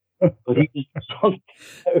 but he was drunk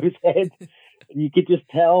out of his head. And you could just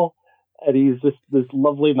tell. And he's just this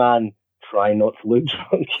lovely man trying not to look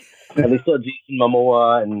drunk." And they saw Jason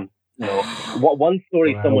Momoa, and what one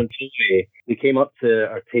story someone told me. They came up to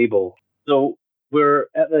our table. So we're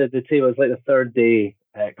at the table. It's like the third day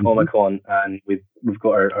at Comic-Con, and we've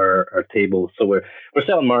got our table. So we're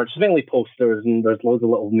selling merch, mainly posters, and there's loads of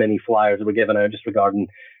little mini flyers that we're giving out just regarding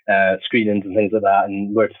screenings and things like that,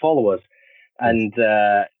 and where to follow us. And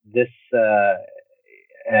this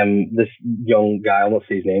young guy, I'll not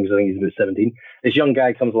say his name because I think he's about 17. This young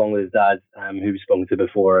guy comes along with his dad, who we've spoken to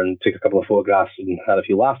before, and took a couple of photographs and had a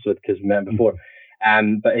few laughs with because we met him before.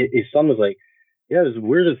 But his son was like, "Yeah, it was the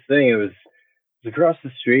weirdest thing. It was across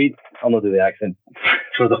the street." I'll not do the accent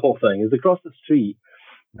for the whole thing. It was across the street,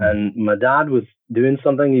 and my dad was doing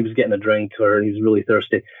something. He was getting a drink, or he was really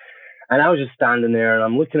thirsty. And I was just standing there, and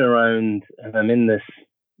I'm looking around, and I'm in this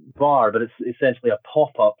bar, but it's essentially a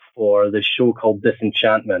pop-up for this show called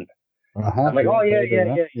Disenchantment. I'm like, "Oh yeah,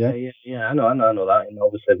 I know that." And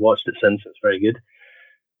obviously I've watched it since. It's very good.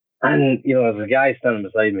 And there's a guy standing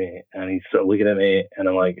beside me, and he's sort of looking at me, and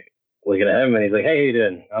I'm like looking at him, and he's like, "Hey, how you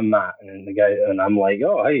doing? I'm Matt." And the guy, and I'm like,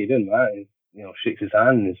 "Oh, how you doing, Matt?" shakes his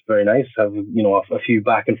hand. It's very nice. Have a few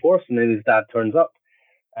back and forth, and then his dad turns up,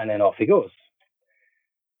 and then off he goes.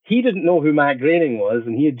 He didn't know who Matt Groening was,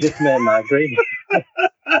 and he had just met Matt Groening.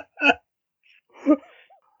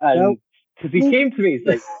 And because he came to me, he's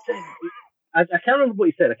like, I can't remember what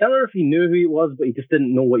he said. I can't remember if he knew who he was, but he just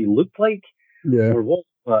didn't know what he looked like or what.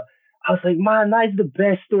 But I was like, man, that's the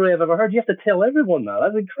best story I've ever heard. You have to tell everyone that.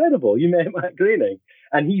 That's incredible. You met Matt Groening,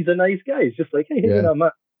 and he's a nice guy. It's just like, hey,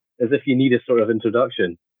 Matt, as if you need a sort of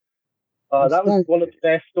introduction. That was one of the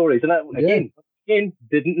best stories, and that, again,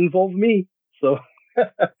 didn't involve me. So.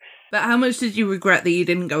 But how much did you regret that you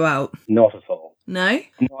didn't go out? Not at all. No?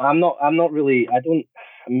 No, I'm not really. I don't.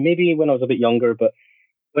 Maybe when I was a bit younger, but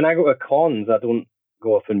when I go to cons, I don't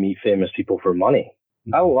go up and meet famous people for money.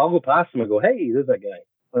 I'll go past them and go, hey, there's that guy.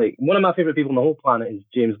 Like, one of my favorite people on the whole planet is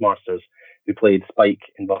James Marsters, who played Spike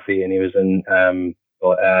in Buffy, and he was in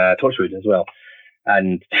Torchwood as well,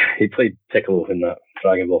 and he played Piccolo in that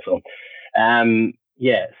Dragon Ball film.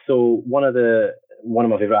 So one of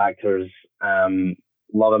my favorite actors.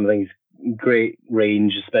 Love him. I think he's great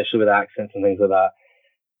range, especially with accents and things like that.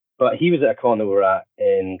 But he was at a con that we were at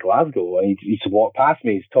in Glasgow, and he used to walk past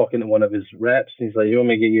me. He's talking to one of his reps, and he's like, "You want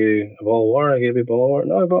me to get you a bottle of water? I give you a bottle of water."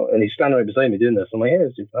 No, and he's standing right beside me doing this. I'm like, "Yeah,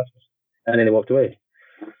 it's just fast." And then he walked away.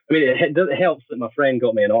 I mean, it helps that my friend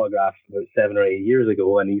got me an autograph about 7 or 8 years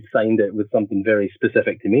ago, and he signed it with something very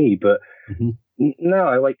specific to me. But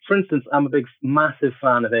no, like, for instance, I'm a massive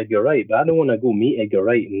fan of Edgar Wright, but I don't want to go meet Edgar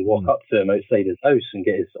Wright and walk up to him outside his house and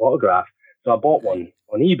get his autograph. So I bought one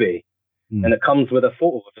on eBay, and it comes with a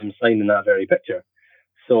photo of him signing that very picture.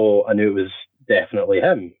 So I knew it was definitely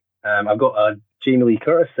him. I've got a Jamie Lee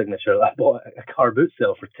Curtis signature that I bought at a car boot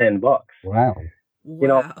sale for $10. Wow.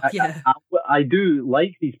 I do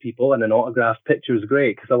like these people, and an autograph picture is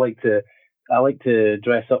great because I like to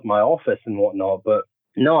dress up my office and whatnot. But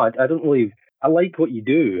no, I don't really. I like what you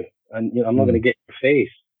do, and I'm not going to get in your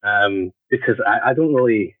face because I don't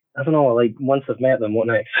really. I don't know. Like, once I've met them, what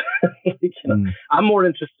next? I'm more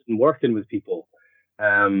interested in working with people,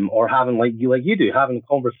 or having like you do, having a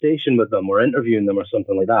conversation with them, or interviewing them, or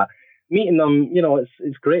something like that. Meeting them,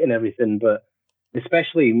 it's great and everything, but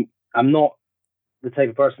especially I'm not the type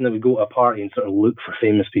of person that would go to a party and sort of look for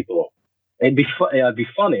famous people. It'd be funny. It'd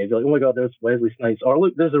be like, oh my God, there's Wesley Snipes, or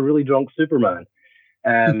look, there's a really drunk Superman.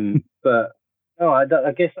 But no, I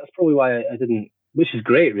guess that's probably why I didn't. Which is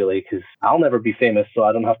great, really, because I'll never be famous, so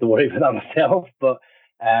I don't have to worry about that myself. But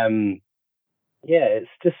it's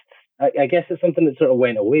just, I guess it's something that sort of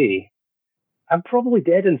went away. I'm probably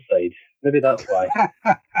dead inside. Maybe that's why.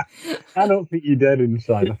 I don't think you're dead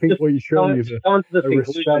inside. I think what you're showing is a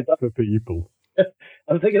respect for people.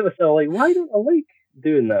 I'm thinking to myself, like, why don't I like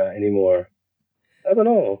doing that anymore? I don't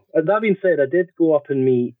know. That being said, I did go up and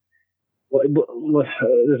meet.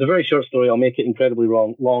 There's a very short story. I'll make it incredibly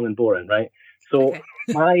long and boring, right? So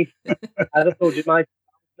as I told you, I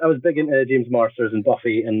was big into James Marsters and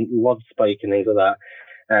Buffy and loved Spike and things like that.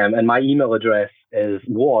 And my email address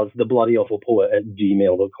was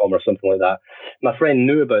thebloodywawfulpoet@gmail.com or something like that. My friend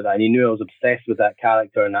knew about that, and he knew I was obsessed with that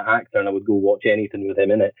character and that actor, and I would go watch anything with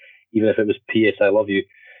him in it, even if it was P.S. I Love You.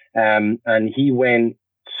 And he went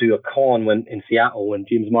to a con in Seattle when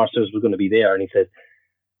James Marsters was going to be there, and he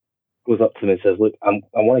goes up to me and says, "Look, I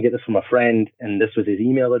want to get this from a friend, and this was his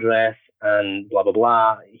email address, and blah blah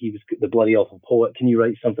blah. He was the Bloody Awful Poet. Can you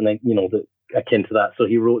write something like that akin to that?" So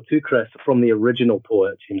he wrote to Chris from the original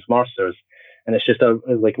poet, James Marsters, and it's just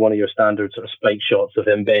like one of your standard sort of Spike shots of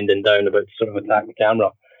him bending down about to sort of attack the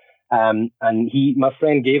camera. And my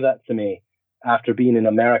friend gave that to me after being in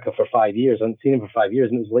America for 5 years. I hadn't seen him for 5 years,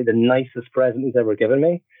 and it was like the nicest present he's ever given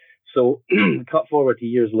me. So cut forward to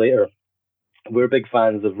years later, we're big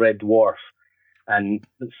fans of Red Dwarf, and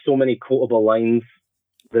there's so many quotable lines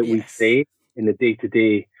that we say in the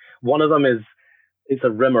day-to-day. One of them is, it's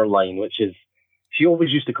a Rimmer line, which is, she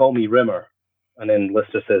always used to call me Rimmer. And then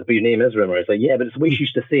Lister says, but your name is Rimmer. It's like, yeah, but it's the way she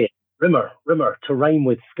used to say it. Rimmer, to rhyme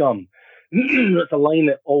with scum. It's a line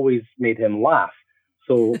that always made him laugh.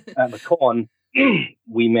 So at the con,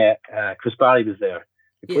 we met, Chris Barry was there.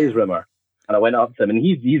 He plays Rimmer. And I went up to him, and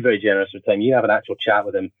he's very generous with time. You have an actual chat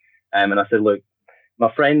with him. And I said, look,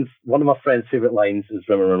 one of my friend's favorite lines is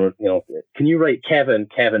Rimmer, can you write Kevin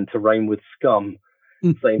to rhyme with scum?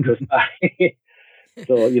 Signed Chris Barry.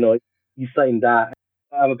 So, he signed that.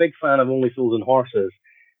 I'm a big fan of Only Fools and Horses.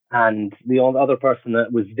 And the other person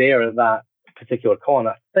that was there at that particular con,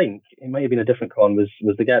 I think, it might have been a different con, was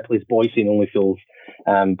the guy that plays Boyce in Only Fools,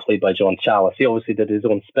 played by John Challis. He obviously did his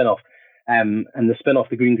own spin-off. And the spin-off,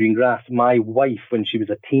 The Green Grass, my wife, when she was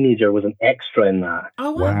a teenager, was an extra in that.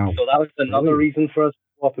 Oh, wow. So that was another reason for us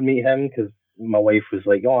to go up and meet him, because my wife was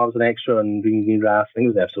like, "Oh, I was an extra on Green Green Grass." I think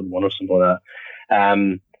it was episode 1 or something like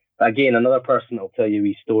that. But again, another person will tell you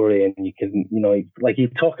his story, and you can, like you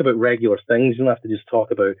talk about regular things. You don't have to just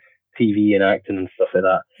talk about TV and acting and stuff like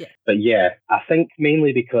that. Yeah. But yeah, I think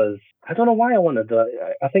mainly because I don't know why I wanted to.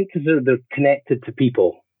 I think because they're connected to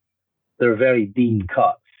people. They're very deep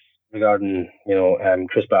cuts regarding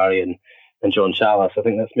Chris Barry and John Challis. I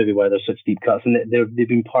think that's maybe why they're such deep cuts, and they've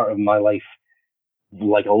been part of my life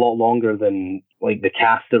like a lot longer than like the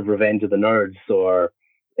cast of Revenge of the Nerds or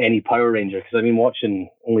any Power Ranger, because I've been watching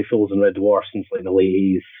Only Fools and Red Dwarf since like the late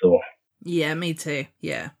 80s. So yeah, me too.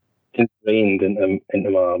 Yeah, ingrained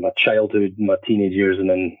into my childhood, my teenage years, and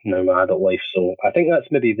then now my adult life. So I think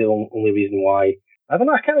that's maybe the only reason why. I don't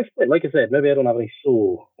know. I can't explain. Like I said, maybe I don't have any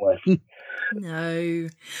soul left. No,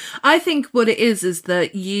 I think what it is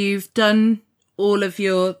that you've done all of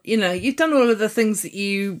your, you've done all of the things that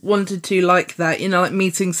you wanted to, like that, like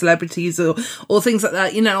meeting celebrities or things like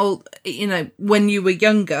that, when you were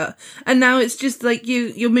younger. And now it's just like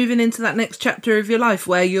you're moving into that next chapter of your life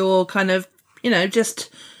where you're kind of, just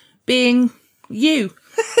being you,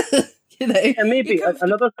 And maybe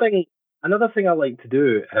another thing I like to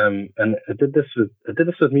do, and I did this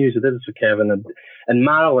with Muse, I did this with Kevin, and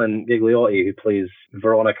Marilyn Gigliotti, who plays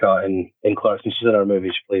Veronica in Clerks, and she's in our movie,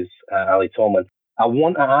 she plays Ali Tomlin. I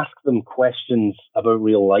want to ask them questions about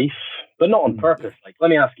real life, but not on purpose. Like,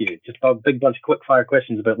 let me ask you just a big bunch of quick fire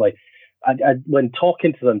questions about like, when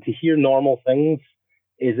talking to them, to hear normal things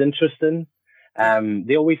is interesting.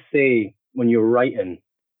 They always say when you're writing,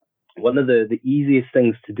 one of the easiest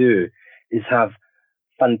things to do is have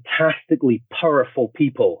fantastically powerful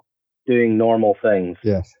people doing normal things.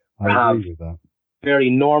 Yes, I agree with that.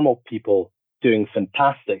 Very normal people doing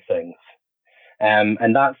fantastic things.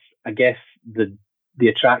 And that's, I guess, the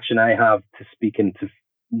attraction I have to speaking to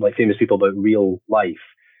like famous people about real life.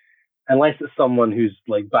 Unless it's someone who's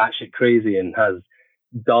like batshit crazy and has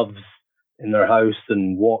doves in their house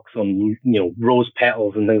and walks on, rose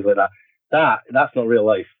petals and things like that. That's not real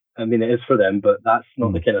life. I mean, it is for them, but that's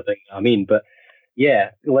not the kind of thing I mean. But yeah,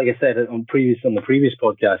 like I said on the previous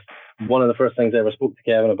podcast, one of the first things I ever spoke to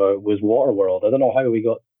Kevin about was Waterworld. I don't know how we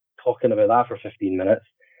got talking about that for 15 minutes.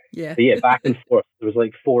 Yeah. But yeah, back and forth. There was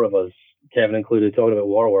like 4 of us, Kevin included, talking about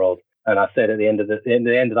Waterworld. And I said at the end of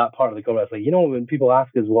that part of the comment, I was like, when people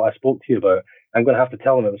ask us what I spoke to you about, I'm going to have to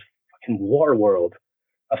tell them it was fucking Waterworld,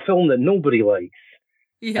 a film that nobody likes.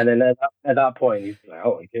 Yeah. And then at that point, he's like,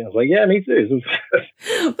 "Oh, okay." I was like, "Yeah, me too."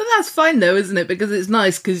 But that's fine though, isn't it? Because it's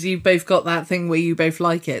nice because you both got that thing where you both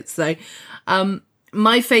like it. So,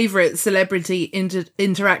 my favourite celebrity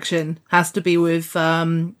interaction has to be with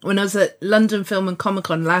when I was at London Film and Comic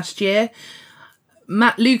Con last year.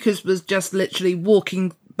 Matt Lucas was just literally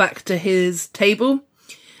walking back to his table,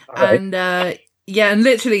 and and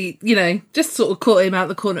literally, just sort of caught him out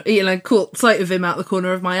the corner, caught sight of him out the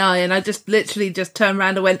corner of my eye, and I just literally just turned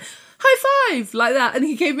around and went, "High five!" like that, and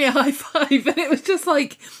he gave me a high five, and it was just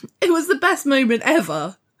like, it was the best moment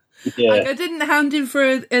ever. Yeah. Like, I didn't hound him for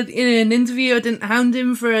an interview, I didn't hound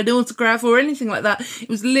him for an autograph or anything like that. It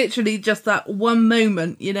was literally just that one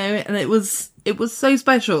moment, and it was so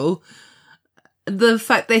special. The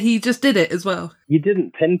fact that he just did it as well. You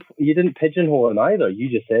didn't pigeonhole him either. You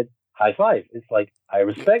just said high five. It's like, I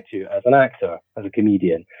respect you as an actor, as a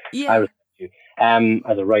comedian. Yeah. I respect you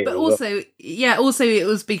as a writer. But also, it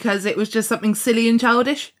was because it was just something silly and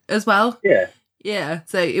childish as well. Yeah. Yeah.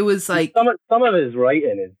 So it was like some of his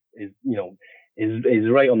writing is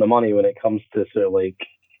right on the money when it comes to sort of like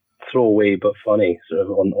throwaway but funny, sort of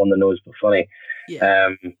on the nose but funny. Yeah.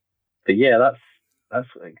 But yeah, that's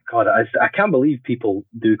like, God, I can't believe people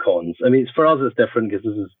do cons. I mean, for us it's different because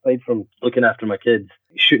this is, aside from looking after my kids,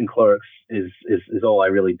 shooting Clerks is all I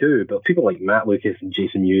really do. But people like Matt Lucas and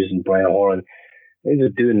Jason Mewes and Brian Horan, they're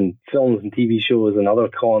doing films and TV shows and other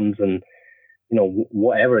cons and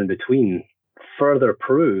whatever in between, further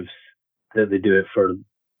proves that they do it for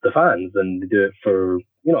the fans and they do it for,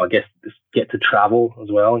 I guess, get to travel as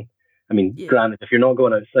well. I mean, granted, if you're not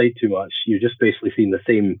going outside too much, you're just basically seeing the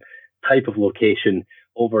same type of location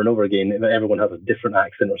over and over again. Everyone has a different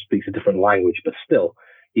accent or speaks a different language, but still,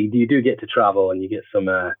 you do get to travel and you get some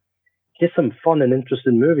fun and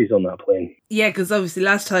interesting movies on that plane. Yeah, because obviously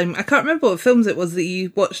last time, I can't remember what films it was that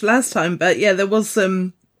you watched last time, but yeah, there were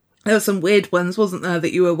some weird ones, wasn't there,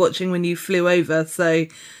 that you were watching when you flew over? So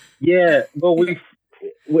yeah, well,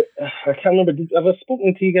 I can't remember. Have I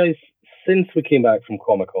spoken to you guys since we came back from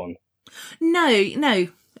Comic-Con? No.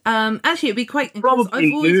 Actually, it'd be quite probably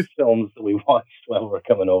new films that we watched while we were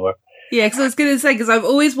coming over. Yeah, because I was going to say, because I've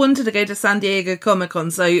always wanted to go to San Diego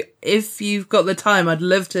Comic-Con, so if you've got the time, I'd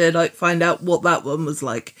love to like find out what that one was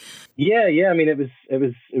like. Yeah. I mean, it was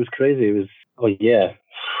crazy. It was, I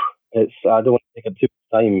don't want to take up too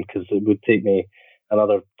much time because it would take me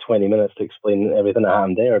another 20 minutes to explain everything that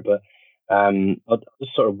happened there. But I'll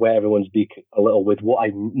just sort of wet everyone's beak a little with what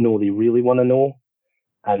I know they really want to know.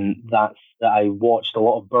 And that's that I watched a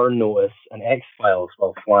lot of Burn Notice and X-Files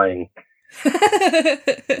while flying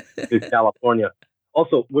to California.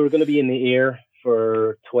 Also, we were going to be in the air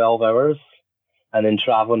for 12 hours and then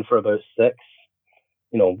traveling for about 6,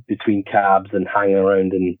 between cabs and hanging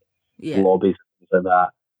around in lobbies and things like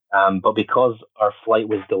that. But because our flight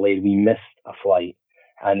was delayed, we missed a flight.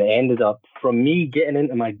 And it ended up from me getting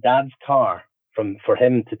into my dad's car for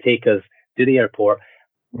him to take us to the airport,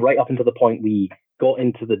 right up until the point we got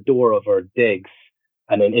into the door of our digs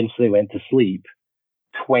and then instantly went to sleep.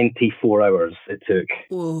 24 hours it took.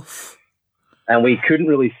 Oof. And we couldn't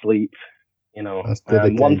really sleep, That's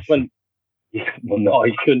dedication.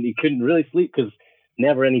 He couldn't really sleep because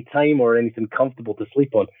never any time or anything comfortable to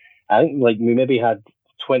sleep on. I think we maybe had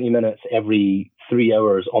 20 minutes every 3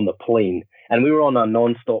 hours on the plane. And we were on a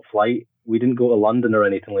non-stop flight. We didn't go to London or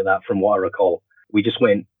anything like that from what I recall. We just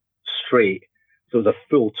went straight. So it was a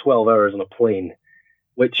full 12 hours on a plane,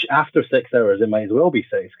 which after 6 hours, it might as well be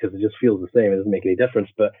 6 because it just feels the same. It doesn't make any difference.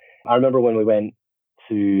 But I remember when we went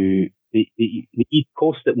to the East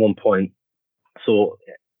Coast at one point. So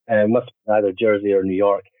it must have been either Jersey or New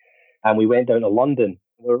York. And we went down to London.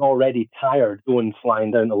 We were already tired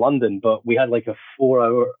flying down to London, but we had like a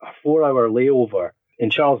 4-hour layover in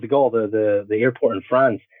Charles de Gaulle, the airport in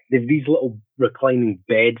France. They have these little reclining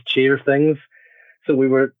bed chair things. So we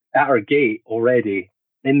were at our gate already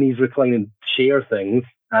in these reclining chair things,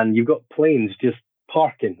 and you've got planes just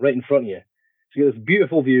parking right in front of you. So you get this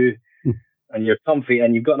beautiful view, and you're comfy,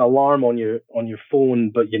 and you've got an alarm on your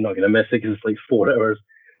phone, but you're not going to miss it because it's like 4 hours.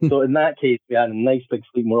 So in that case, we had a nice big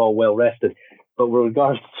sleep, and we're all well rested. But with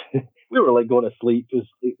regards to, we were like going to sleep just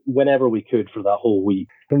whenever we could for that whole week.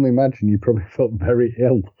 I can only imagine you probably felt very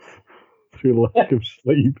ill through lack of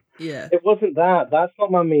sleep. Yeah. It wasn't that. That's not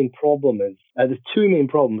my main problem. There's two main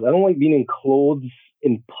problems. I don't like being in clothes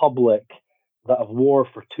in public that I've wore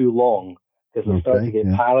for too long because I start to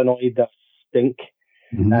get paranoid that I stink,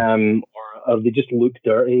 or they just look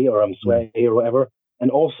dirty, or I'm sweaty or whatever. And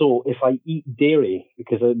also, if I eat dairy,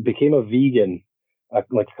 because I became a vegan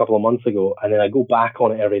like a couple of months ago, and then I go back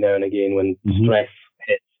on it every now and again when stress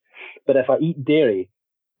hits. But if I eat dairy,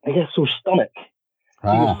 I get a sore stomach.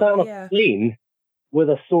 So you sit on a plane with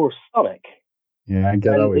a sore stomach. Yeah, I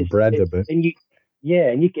get that with bread a bit.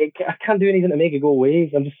 I can't do anything to make it go away.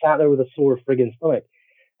 I'm just sat there with a sore friggin' stomach.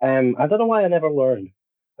 I don't know why I never learned.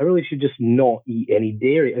 I really should just not eat any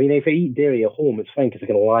dairy. I mean, if I eat dairy at home, it's fine because I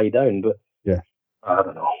can lie down, but I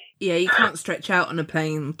don't know. Yeah, you can't stretch out on a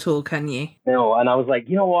plane at all, can you? No, and I was like,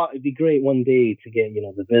 you know what? It'd be great one day to get,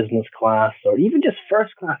 the business class or even just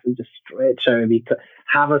first class and just stretch out and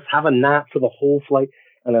have a nap for the whole flight.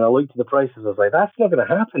 And then I looked at the prices. I was like, that's not going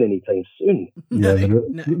to happen anytime soon. Yeah,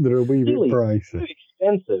 they're a wee bit pricey. Really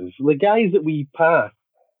expensive. The guys that we pass,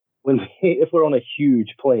 if we're on a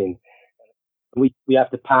huge plane, we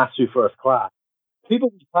have to pass through first class.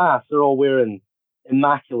 People we pass, they're all wearing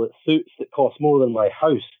immaculate suits that cost more than my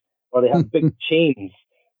house, or they have big chains.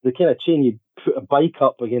 The kind of chain you put a bike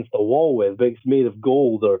up against a wall with, but it's made of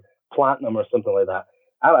gold or platinum or something like that.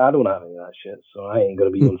 I don't have any of that shit, so I ain't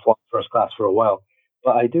going to be on first class for a while.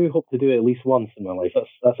 But I do hope to do it at least once in my life.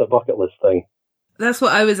 That's a bucket list thing. That's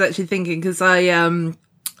what I was actually thinking, because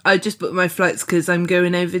I just booked my flights because I'm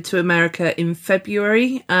going over to America in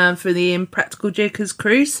February for the Impractical Jokers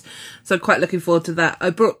cruise. So I'm quite looking forward to that.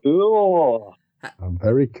 Cool.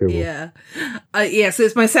 Very cool. Yeah. So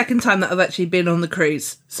it's my second time that I've actually been on the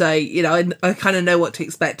cruise. So, I kind of know what to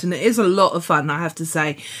expect. And it is a lot of fun, I have to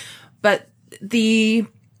say. But when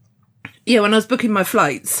I was booking my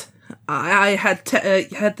flights, I had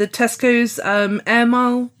the Tesco's Air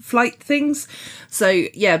Mile flight things. So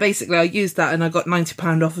basically I used that and I got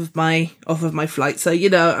 £90 off of my flight. So,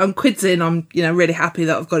 I'm quids in, I'm, really happy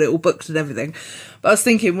that I've got it all booked and everything. But I was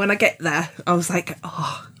thinking when I get there, I was like,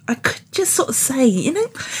 I could just sort of say, any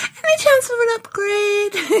chance of an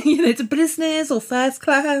upgrade, to business or first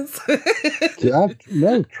class?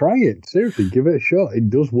 No, try it. Seriously, give it a shot. It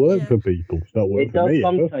does work for people. It's not work for me,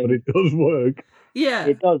 but it does work. Yeah.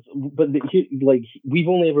 It does. But we've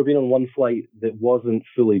only ever been on one flight that wasn't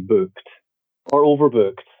fully booked or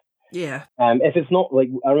overbooked. Yeah. If it's not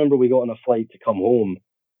I remember we got on a flight to come home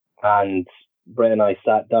and Brett and I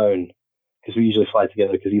sat down because we usually fly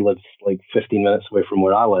together because he lives 15 minutes away from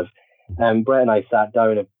where I live. And Brett and I sat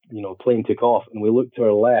down plane took off, and we looked to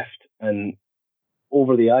our left, and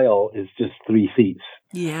over the aisle is just 3 seats.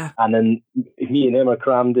 Yeah. And then me and him are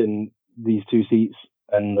crammed in these 2 seats,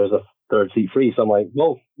 and there's a third seat free. So I'm like,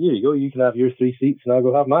 well, here you go. You can have your 3 seats, and I'll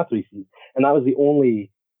go have my 3 seats. And that was the only.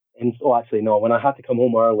 Actually, no. When I had to come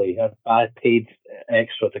home early, I paid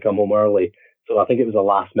extra to come home early. So I think it was a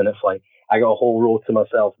last-minute flight. I got a whole row to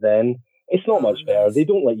myself then. It's not much better. They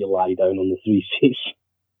don't let you lie down on the 3 seats.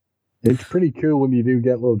 It's pretty cool when you do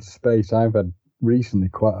get loads of space. I've had recently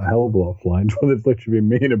quite a hell of a lot of flights where there's literally been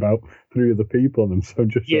me and about 3 other people on them, so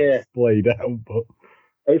just sort of splayed out. But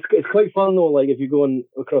it's quite fun though, like if you're going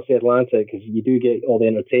across the Atlantic, because you do get all the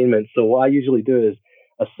entertainment. So what I usually do is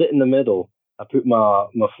I sit in the middle, I put my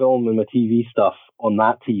film and my TV stuff on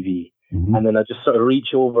that TV, and then I just sort of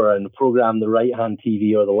reach over and program the right-hand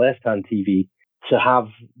TV or the left-hand TV to have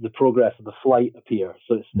the progress of the flight appear.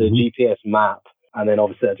 So it's the GPS map, and then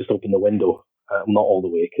obviously I just open the window. Not all the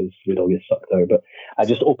way because we'd all get sucked out, but I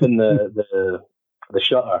just open the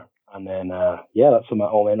shutter, and then that's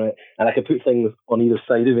all in it. And I can put things on either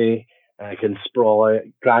side of me, and I can sprawl out.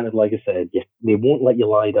 Granted, like I said, they won't let you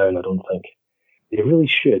lie down. I don't think they really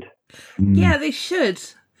should. Yeah, they should.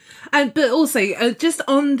 And but also, just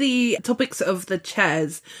on the topics of the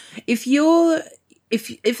chairs, if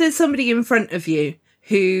there's somebody in front of you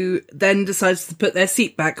who then decides to put their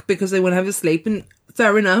seat back because they want to have a sleep, and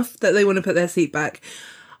fair enough that they want to put their seat back,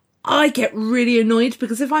 I get really annoyed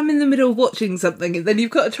because if I'm in the middle of watching something, then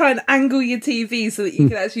you've got to try and angle your TV so that you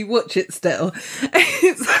can actually watch it still.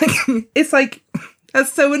 It's like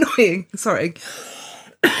that's so annoying. Sorry.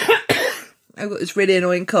 I've got this really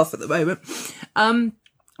annoying cough at the moment.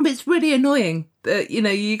 But it's really annoying that,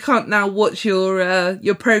 you can't now watch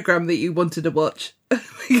your program that you wanted to watch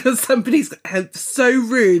because somebody's so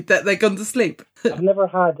rude that they're gone to sleep. I've never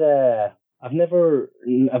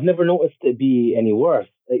noticed it be any worse.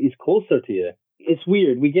 It's closer to you. It's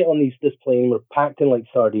weird. We get on this plane, we're packed in like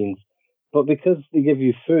sardines, but because they give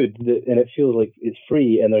you food and it feels like it's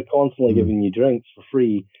free, and they're constantly giving you drinks for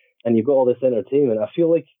free, and you've got all this entertainment, I feel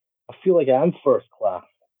like I'm first class.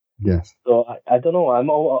 Yes. So I don't know.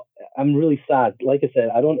 I'm really sad. Like I said,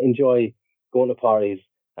 I don't enjoy going to parties,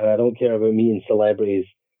 and I don't care about meeting celebrities,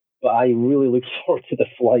 but I really look forward to the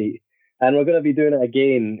flight. And we're going to be doing it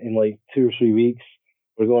again in like 2 or 3 weeks.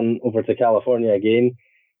 We're going over to California again.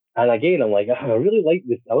 And again, I'm like, I really like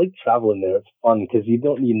this. I like traveling there. It's fun because you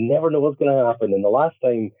never know what's going to happen. And the last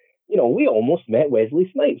time, we almost met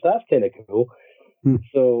Wesley Snipes. That's kind of cool.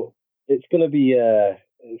 So it's going to be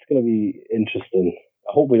interesting.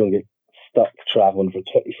 I hope we don't get stuck traveling for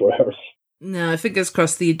 24 hours. No, fingers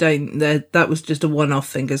crossed that you don't. That was just a one-off,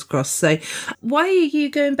 fingers crossed. So why are you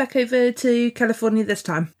going back over to California this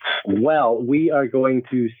time? Well, we are going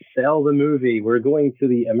to sell the movie. We're going to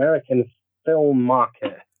the American film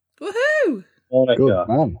market. Woohoo! Monica, good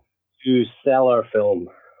man. To sell our film.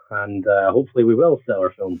 And hopefully we will sell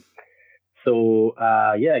our film. So,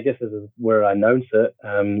 I guess this is where I announce it.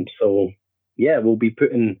 We'll be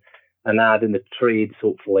putting an ad in the trades,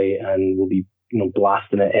 hopefully, and we'll be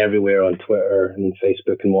blasting it everywhere on Twitter and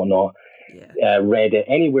Facebook and whatnot. Yeah. Reddit,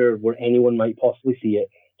 anywhere where anyone might possibly see it,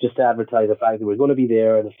 just to advertise the fact that we're going to be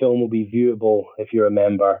there. The film will be viewable if you're a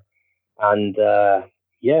member. And that's,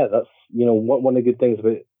 one of the good things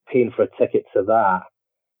about paying for a ticket to that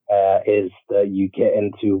is that you get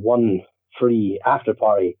into one free after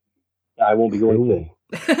party that I won't be going to.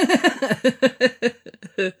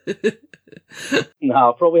 No,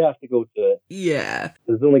 I'll probably have to go to it. Yeah.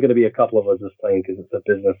 There's only going to be a couple of us this time because it's a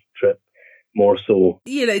business trip more so.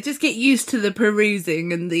 Just get used to the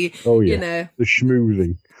perusing and the, the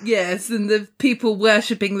schmoozing. Yes, and the people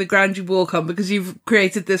worshipping the ground you walk on because you've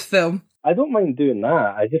created this film. I don't mind doing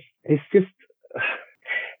that.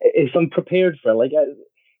 If I'm prepared for it. Like,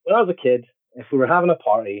 when I was a kid, if we were having a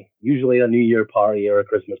party, usually a New Year party or a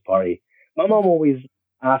Christmas party, my mum always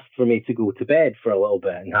asked for me to go to bed for a little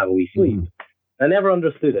bit and have a wee sleep. I never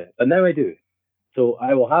understood it, but now I do. So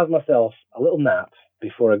I will have myself a little nap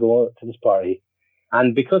before I go out to this party.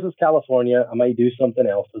 And because it's California, I might do something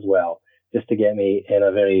else as well, just to get me in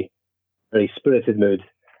a very, very spirited mood.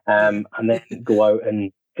 And then go out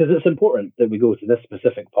because it's important that we go to this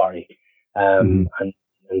specific party and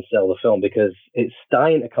sell the film because it's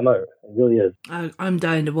dying to come out. It really is. I'm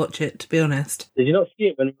dying to watch it, to be honest. Did you not see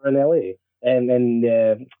it when we were in LA?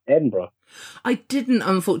 In Edinburgh? I didn't,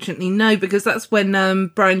 unfortunately, no, because that's when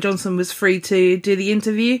Brian Johnson was free to do the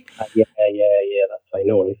interview. Yeah, that's fine,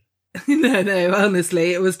 no worries. No,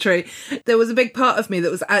 honestly, it was true. There was a big part of me that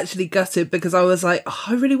was actually gutted because I was like,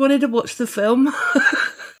 I really wanted to watch the film.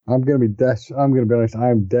 I'm going to be honest.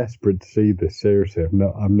 I'm desperate to see this. Seriously,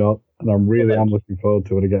 I'm not and I really am looking forward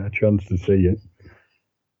to when I get a chance to see it.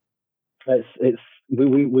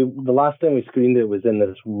 We the last time we screened it was in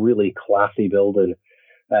this really classy building,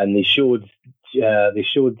 and they showed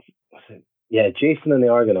Jason and the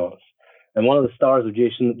Argonauts, and one of the stars of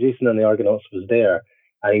Jason and the Argonauts was there,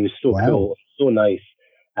 and he was so cool, so nice,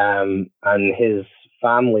 and his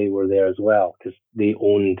family were there as well because they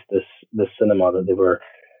owned this cinema that they were,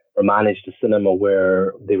 or managed a cinema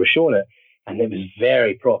where they were showing it, and it was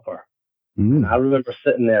very proper. And I remember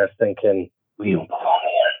sitting there thinking, we don't belong here.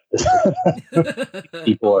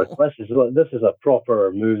 This is a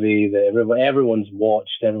proper movie that everyone's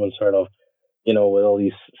watched, everyone's heard of, with all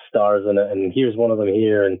these stars in it, and here's one of them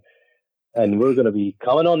here, and we're going to be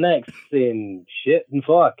coming on next saying shit and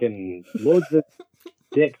fuck and loads of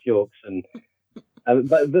dick jokes,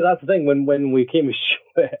 but that's the thing, when we came to show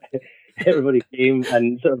it, everybody came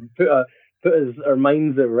and sort of put our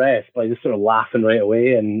minds at rest by just sort of laughing right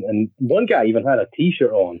away, and one guy even had a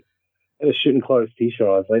t-shirt on. It was Shooting Clark's t-shirt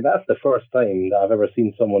on. I was like, that's the first time that I've ever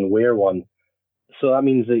seen someone wear one. So that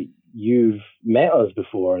means that you've met us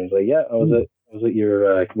before. And he's like, yeah, I was at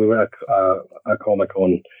your, we were at a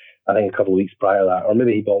Comic-Con, I think a couple of weeks prior to that, or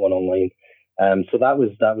maybe he bought one online. So that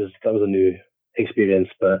was a new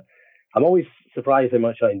experience, but I'm always surprised how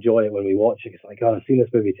much I enjoy it when we watch it. It's like, God, I've seen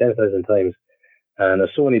this movie 10,000 times, and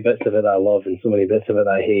there's so many bits of it that I love and so many bits of it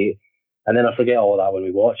that I hate. And then I forget all of that when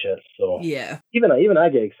we watch it. So yeah, even I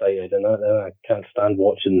get excited, and I can't stand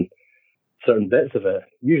watching certain bits of it.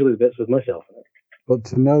 Usually the bits with myself in it. But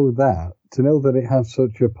to know that it has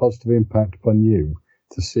such a positive impact upon you,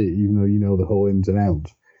 to see it, even though you know the whole ins and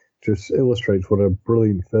outs, just illustrates what a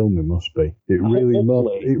brilliant film it must be. It really must.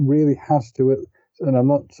 It really has to. And I'm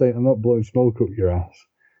not blowing smoke up your ass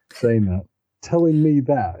saying that. Telling me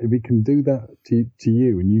that if it can do that to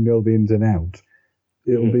you, and you know the ins and outs,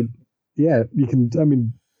 it'll be. Yeah, you can. I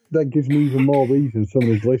mean, that gives me even more reason,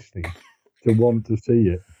 someone who's listening, to want to see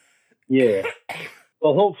it. Yeah.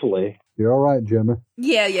 Well, hopefully. You're all right, Gemma?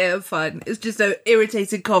 Yeah, I'm fine. It's just an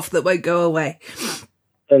irritated cough that won't go away.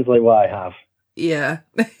 Sounds like what I have. Yeah.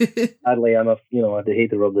 Sadly, I hate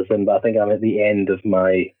to rub this in, but I think I'm at the end of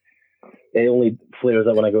my... It only flares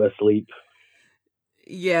up when I go to sleep.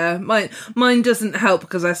 Yeah, mine doesn't help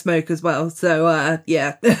because I smoke as well, so,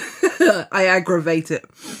 yeah. I aggravate it.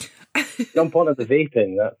 Jump onto the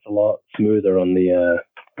vaping. That's a lot smoother on the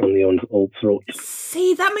old throat.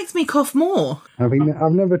 See, that makes me cough more. I mean,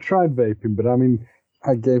 I've never tried vaping, but I mean,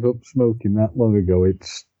 I gave up smoking that long ago. I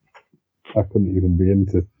couldn't even begin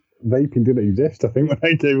to. Vaping didn't exist, I think, when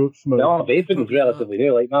I gave up smoking. No, vaping is relatively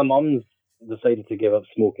new. Like, my mum's decided to give up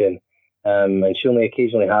smoking, and she only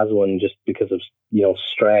occasionally has one just because of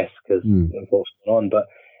stress, because of what's going on. But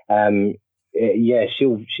yeah, she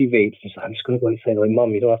vapes. She's like, I'm just going to go outside. I'm like,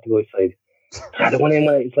 Mum, you don't have to go outside. I don't want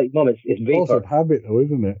anyone. It's like, Mum, it's vapor. Also a habit, though,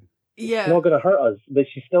 isn't it? Yeah, it's not going to hurt us. But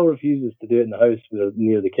she still refuses to do it in the house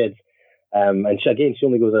near the kids. And she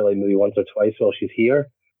only goes out like maybe once or twice while she's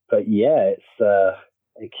here. But yeah,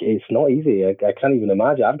 it's not easy. I can't even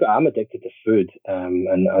imagine. I'm addicted to food,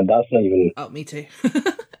 and that's not even. Oh, me too.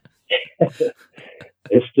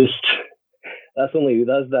 It's just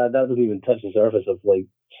that doesn't even touch the surface of like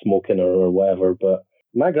smoking or whatever. But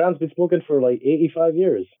my gran's been smoking for like 85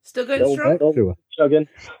 years. Still going strong. Chugging.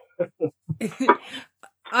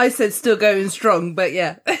 I said still going strong, but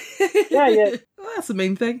yeah. Yeah. Well, that's the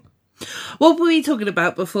main thing. What were we talking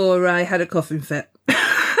about before I had a coughing fit?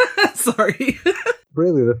 Sorry.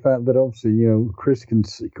 Really, the fact that obviously, Chris can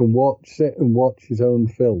sit and watch his own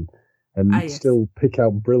film and still pick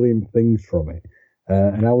out brilliant things from it.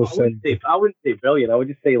 And I wouldn't say brilliant. I would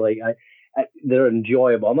just say like they're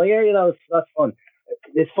enjoyable. I'm like, yeah, that's fun.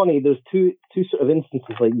 It's funny. There's two sort of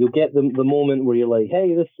instances. Like you'll get the moment where you're like,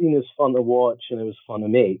 hey, this scene is fun to watch and it was fun to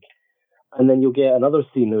make, and then you'll get another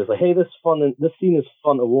scene that was like, hey, this scene is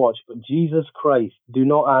fun to watch, but Jesus Christ, do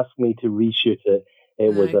not ask me to reshoot it.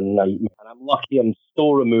 It was a nightmare. And I'm lucky I'm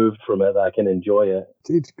so removed from it that I can enjoy it.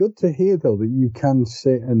 It's good to hear, though, that you can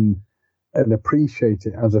sit and appreciate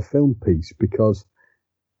it as a film piece, because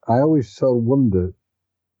I always sort of wonder,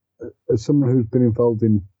 as someone who's been involved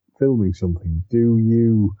in filming something, do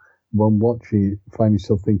you, when watching it, find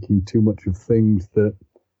yourself thinking too much of things that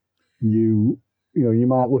you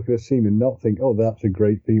might look at a scene and not think, oh, that's a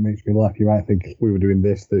great thing, it makes me laugh. You might think, we were doing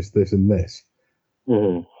this, and this.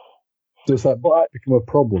 Mm-hmm. Does that become a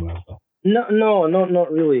problem ever? No,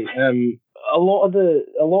 not really. A lot of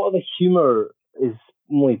the humor is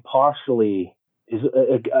only partially.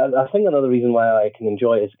 I think another reason why I can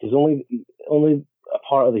enjoy it is because only a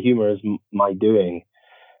part of the humor is my doing.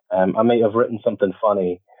 I might have written something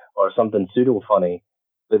funny or something pseudo funny,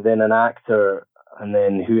 but then an actor and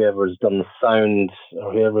then whoever's done the sound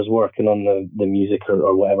or whoever's working on the music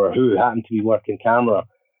or whatever, who happened to be working camera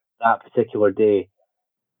that particular day,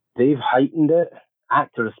 they've heightened it.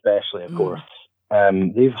 Actor especially, of course.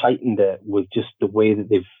 They've heightened it with just the way that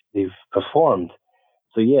they've performed.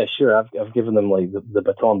 So yeah, sure, I've given them like the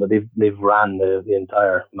baton, but they've ran the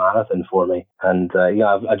entire marathon for me. And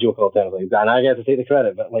I joke all the time, like, and I get to take the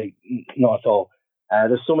credit, but like not at all.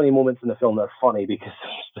 There's so many moments in the film that are funny because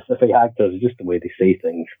of specific actors, just the way they say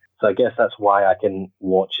things. So I guess that's why I can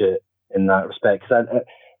watch it in that respect. Because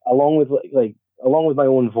along with my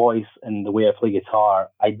own voice and the way I play guitar,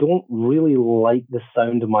 I don't really like the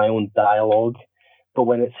sound of my own dialogue. But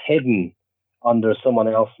when it's hidden under someone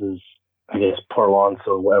else's, I guess, parlance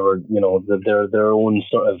or whatever, their own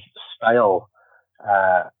sort of style,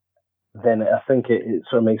 then I think it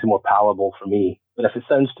sort of makes it more palatable for me. But if it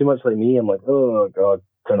sounds too much like me, I'm like, oh God,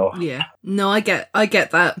 turn off. Yeah, no, I get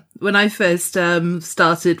that. When I first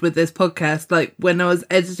started with this podcast, like when I was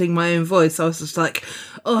editing my own voice, I was just like,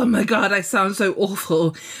 oh my God, I sound so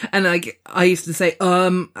awful. And I used to say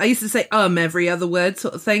every other word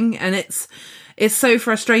sort of thing, and it's so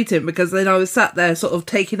frustrating because then I was sat there sort of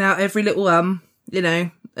taking out every little and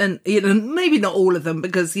maybe not all of them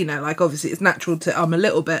because, like obviously it's natural to a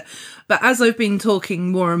little bit. But as I've been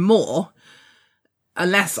talking more and more,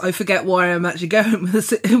 unless I forget where I'm actually going with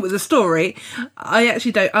the story, I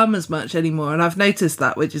actually don't as much anymore. And I've noticed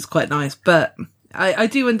that, which is quite nice. But I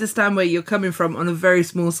do understand where you're coming from on a very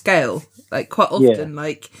small scale. Like quite often,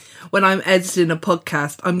 like when I'm editing a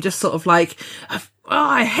podcast, I'm just sort of like,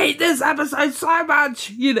 I hate this episode so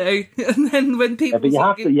much, and then when people...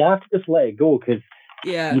 Yeah, but you have to just let it go, because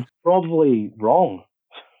you're probably wrong.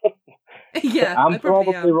 Yeah, I'm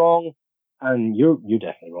probably wrong, and you're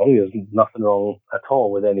definitely wrong. There's nothing wrong at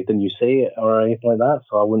all with anything you say or anything like that,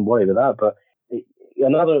 so I wouldn't worry about that. But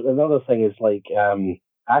another thing is, like,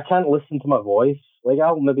 I can't listen to my voice. Like,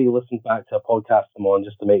 I'll maybe listen back to a podcast I'm on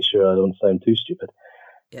just to make sure I don't sound too stupid.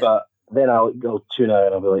 Yeah. But then I'll go tune out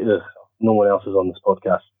and I'll be like, ugh. No one else is on this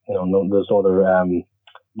podcast. There's no other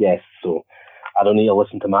guests, so I don't need to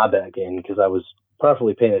listen to my bit again because I was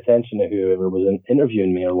perfectly paying attention to whoever was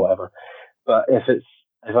interviewing me or whatever. But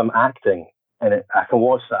if I'm acting and I can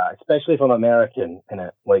watch that, especially if I'm American in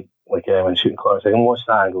it, like when shooting Clarks, I can watch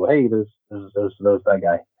that and go, hey, there's that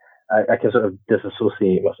guy. I can sort of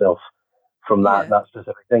disassociate myself from that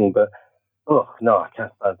specific thing. But oh no, I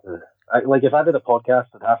can't stand it. Like if I did a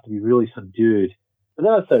podcast, it'd have to be really subdued. But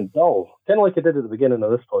then I'd sound dull, kind of like I did at the beginning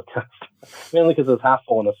of this podcast. Mainly because I was half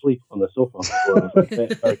falling asleep on the sofa before I was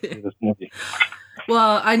like, this movie.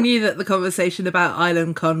 Well, I knew that the conversation about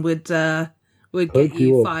Island Con would get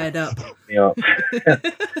you fired up. Yeah.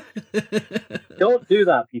 Don't do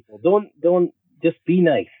that, people. Don't just be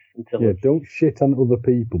nice. Don't shit on other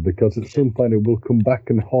people because at some point it will come back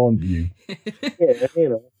and haunt you. Yeah,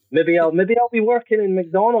 maybe I'll be working in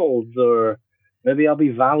McDonald's or. Maybe I'll be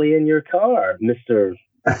valeting your car, Mr.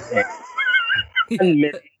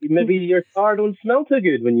 And maybe your car don't smell too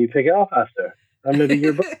good when you pick it up after. And maybe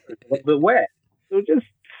your butt is a little bit wet. So just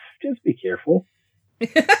be careful.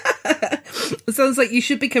 It sounds like you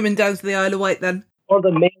should be coming down to the Isle of Wight then. Or the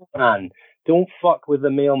mailman. Don't fuck with the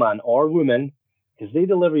mailman or woman, because they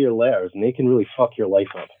deliver your letters and they can really fuck your life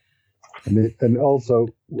up. And also,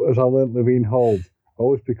 as I learned Levine Hold,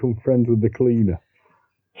 always become friends with the cleaner.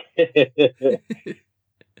 Exactly,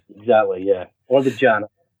 yeah. Or the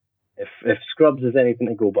janitor. If Scrubs is anything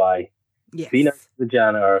to go by, be nice to the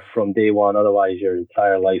janitor from day one, otherwise your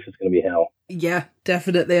entire life is going to be hell. Yeah,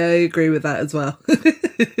 definitely. I agree with that as well.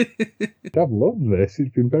 I've loved this.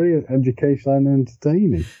 It's been very educational and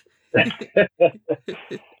entertaining.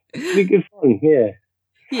 It's been good fun, yeah.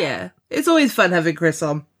 Yeah, it's always fun having Chris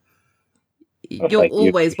on. You're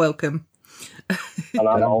always welcome.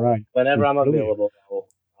 And whenever I'm available,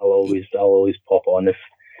 I'll always pop on if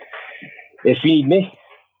you need me.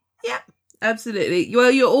 Yeah, absolutely. Well,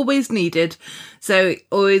 you're always needed, so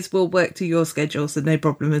always will work to your schedule, so no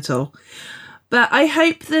problem at all. But I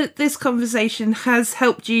hope that this conversation has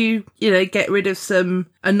helped you, get rid of some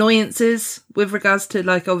annoyances with regards to,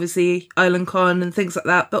 like, obviously Island Con and things like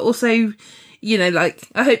that, but also, I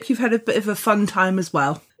hope you've had a bit of a fun time as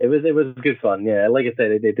well. It was good fun, yeah. Like I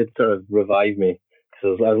said, they did sort of revive me.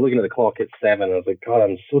 So I was looking at the clock at 7. I was like, God,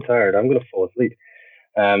 I'm so tired. I'm going to fall asleep.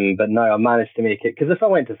 But now I managed to make it. Because if I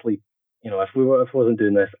went to sleep, if I wasn't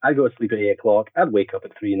doing this, I'd go to sleep at 8 o'clock. I'd wake up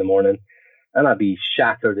at 3 in the morning. And I'd be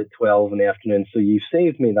shattered at 12 in the afternoon. So you've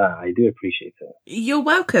saved me that. I do appreciate it. You're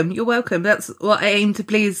welcome. You're welcome. That's what I aim to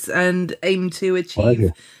please and aim to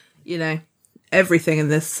achieve. Everything in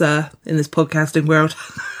this podcasting world.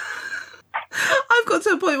 I've got to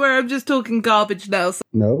a point where I'm just talking garbage now. So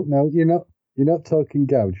No, you're not. You're not talking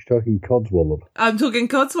gouge. You're talking codswallop. I'm talking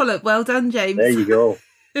codswallop. Well done, James. There you go.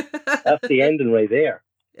 That's the ending right there.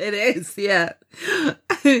 It is, yeah.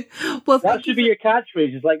 Well, that should be your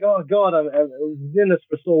catchphrase. It's like, oh God, I was doing this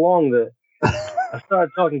for so long that I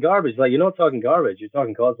started talking garbage. Like, you're not talking garbage. You're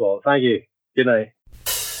talking codswallop. Thank you. Good night.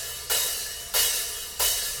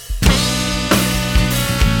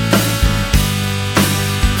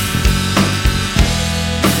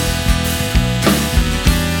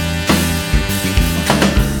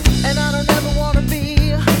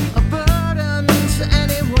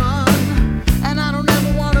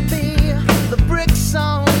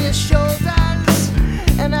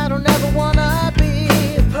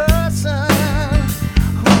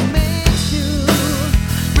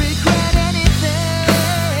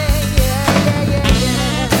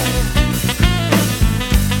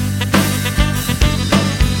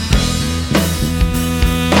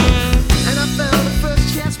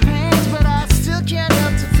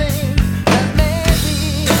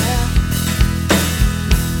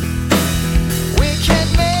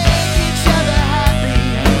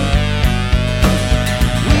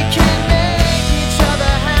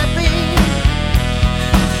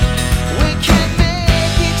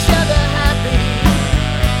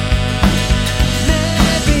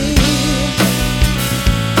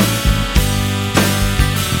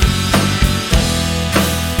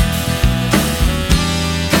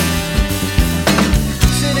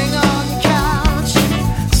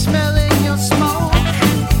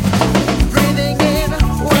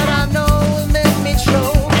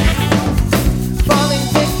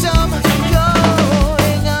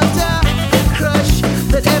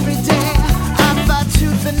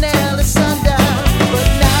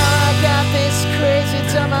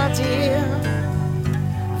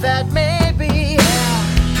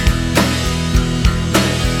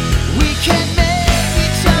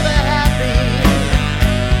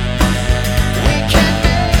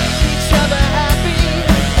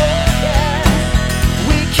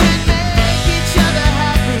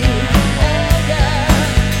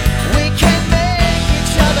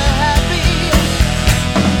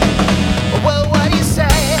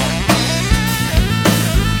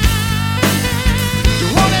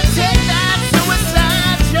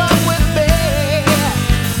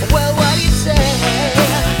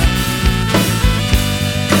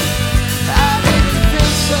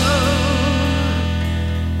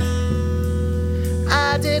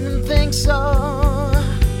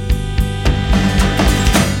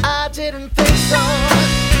 I didn't think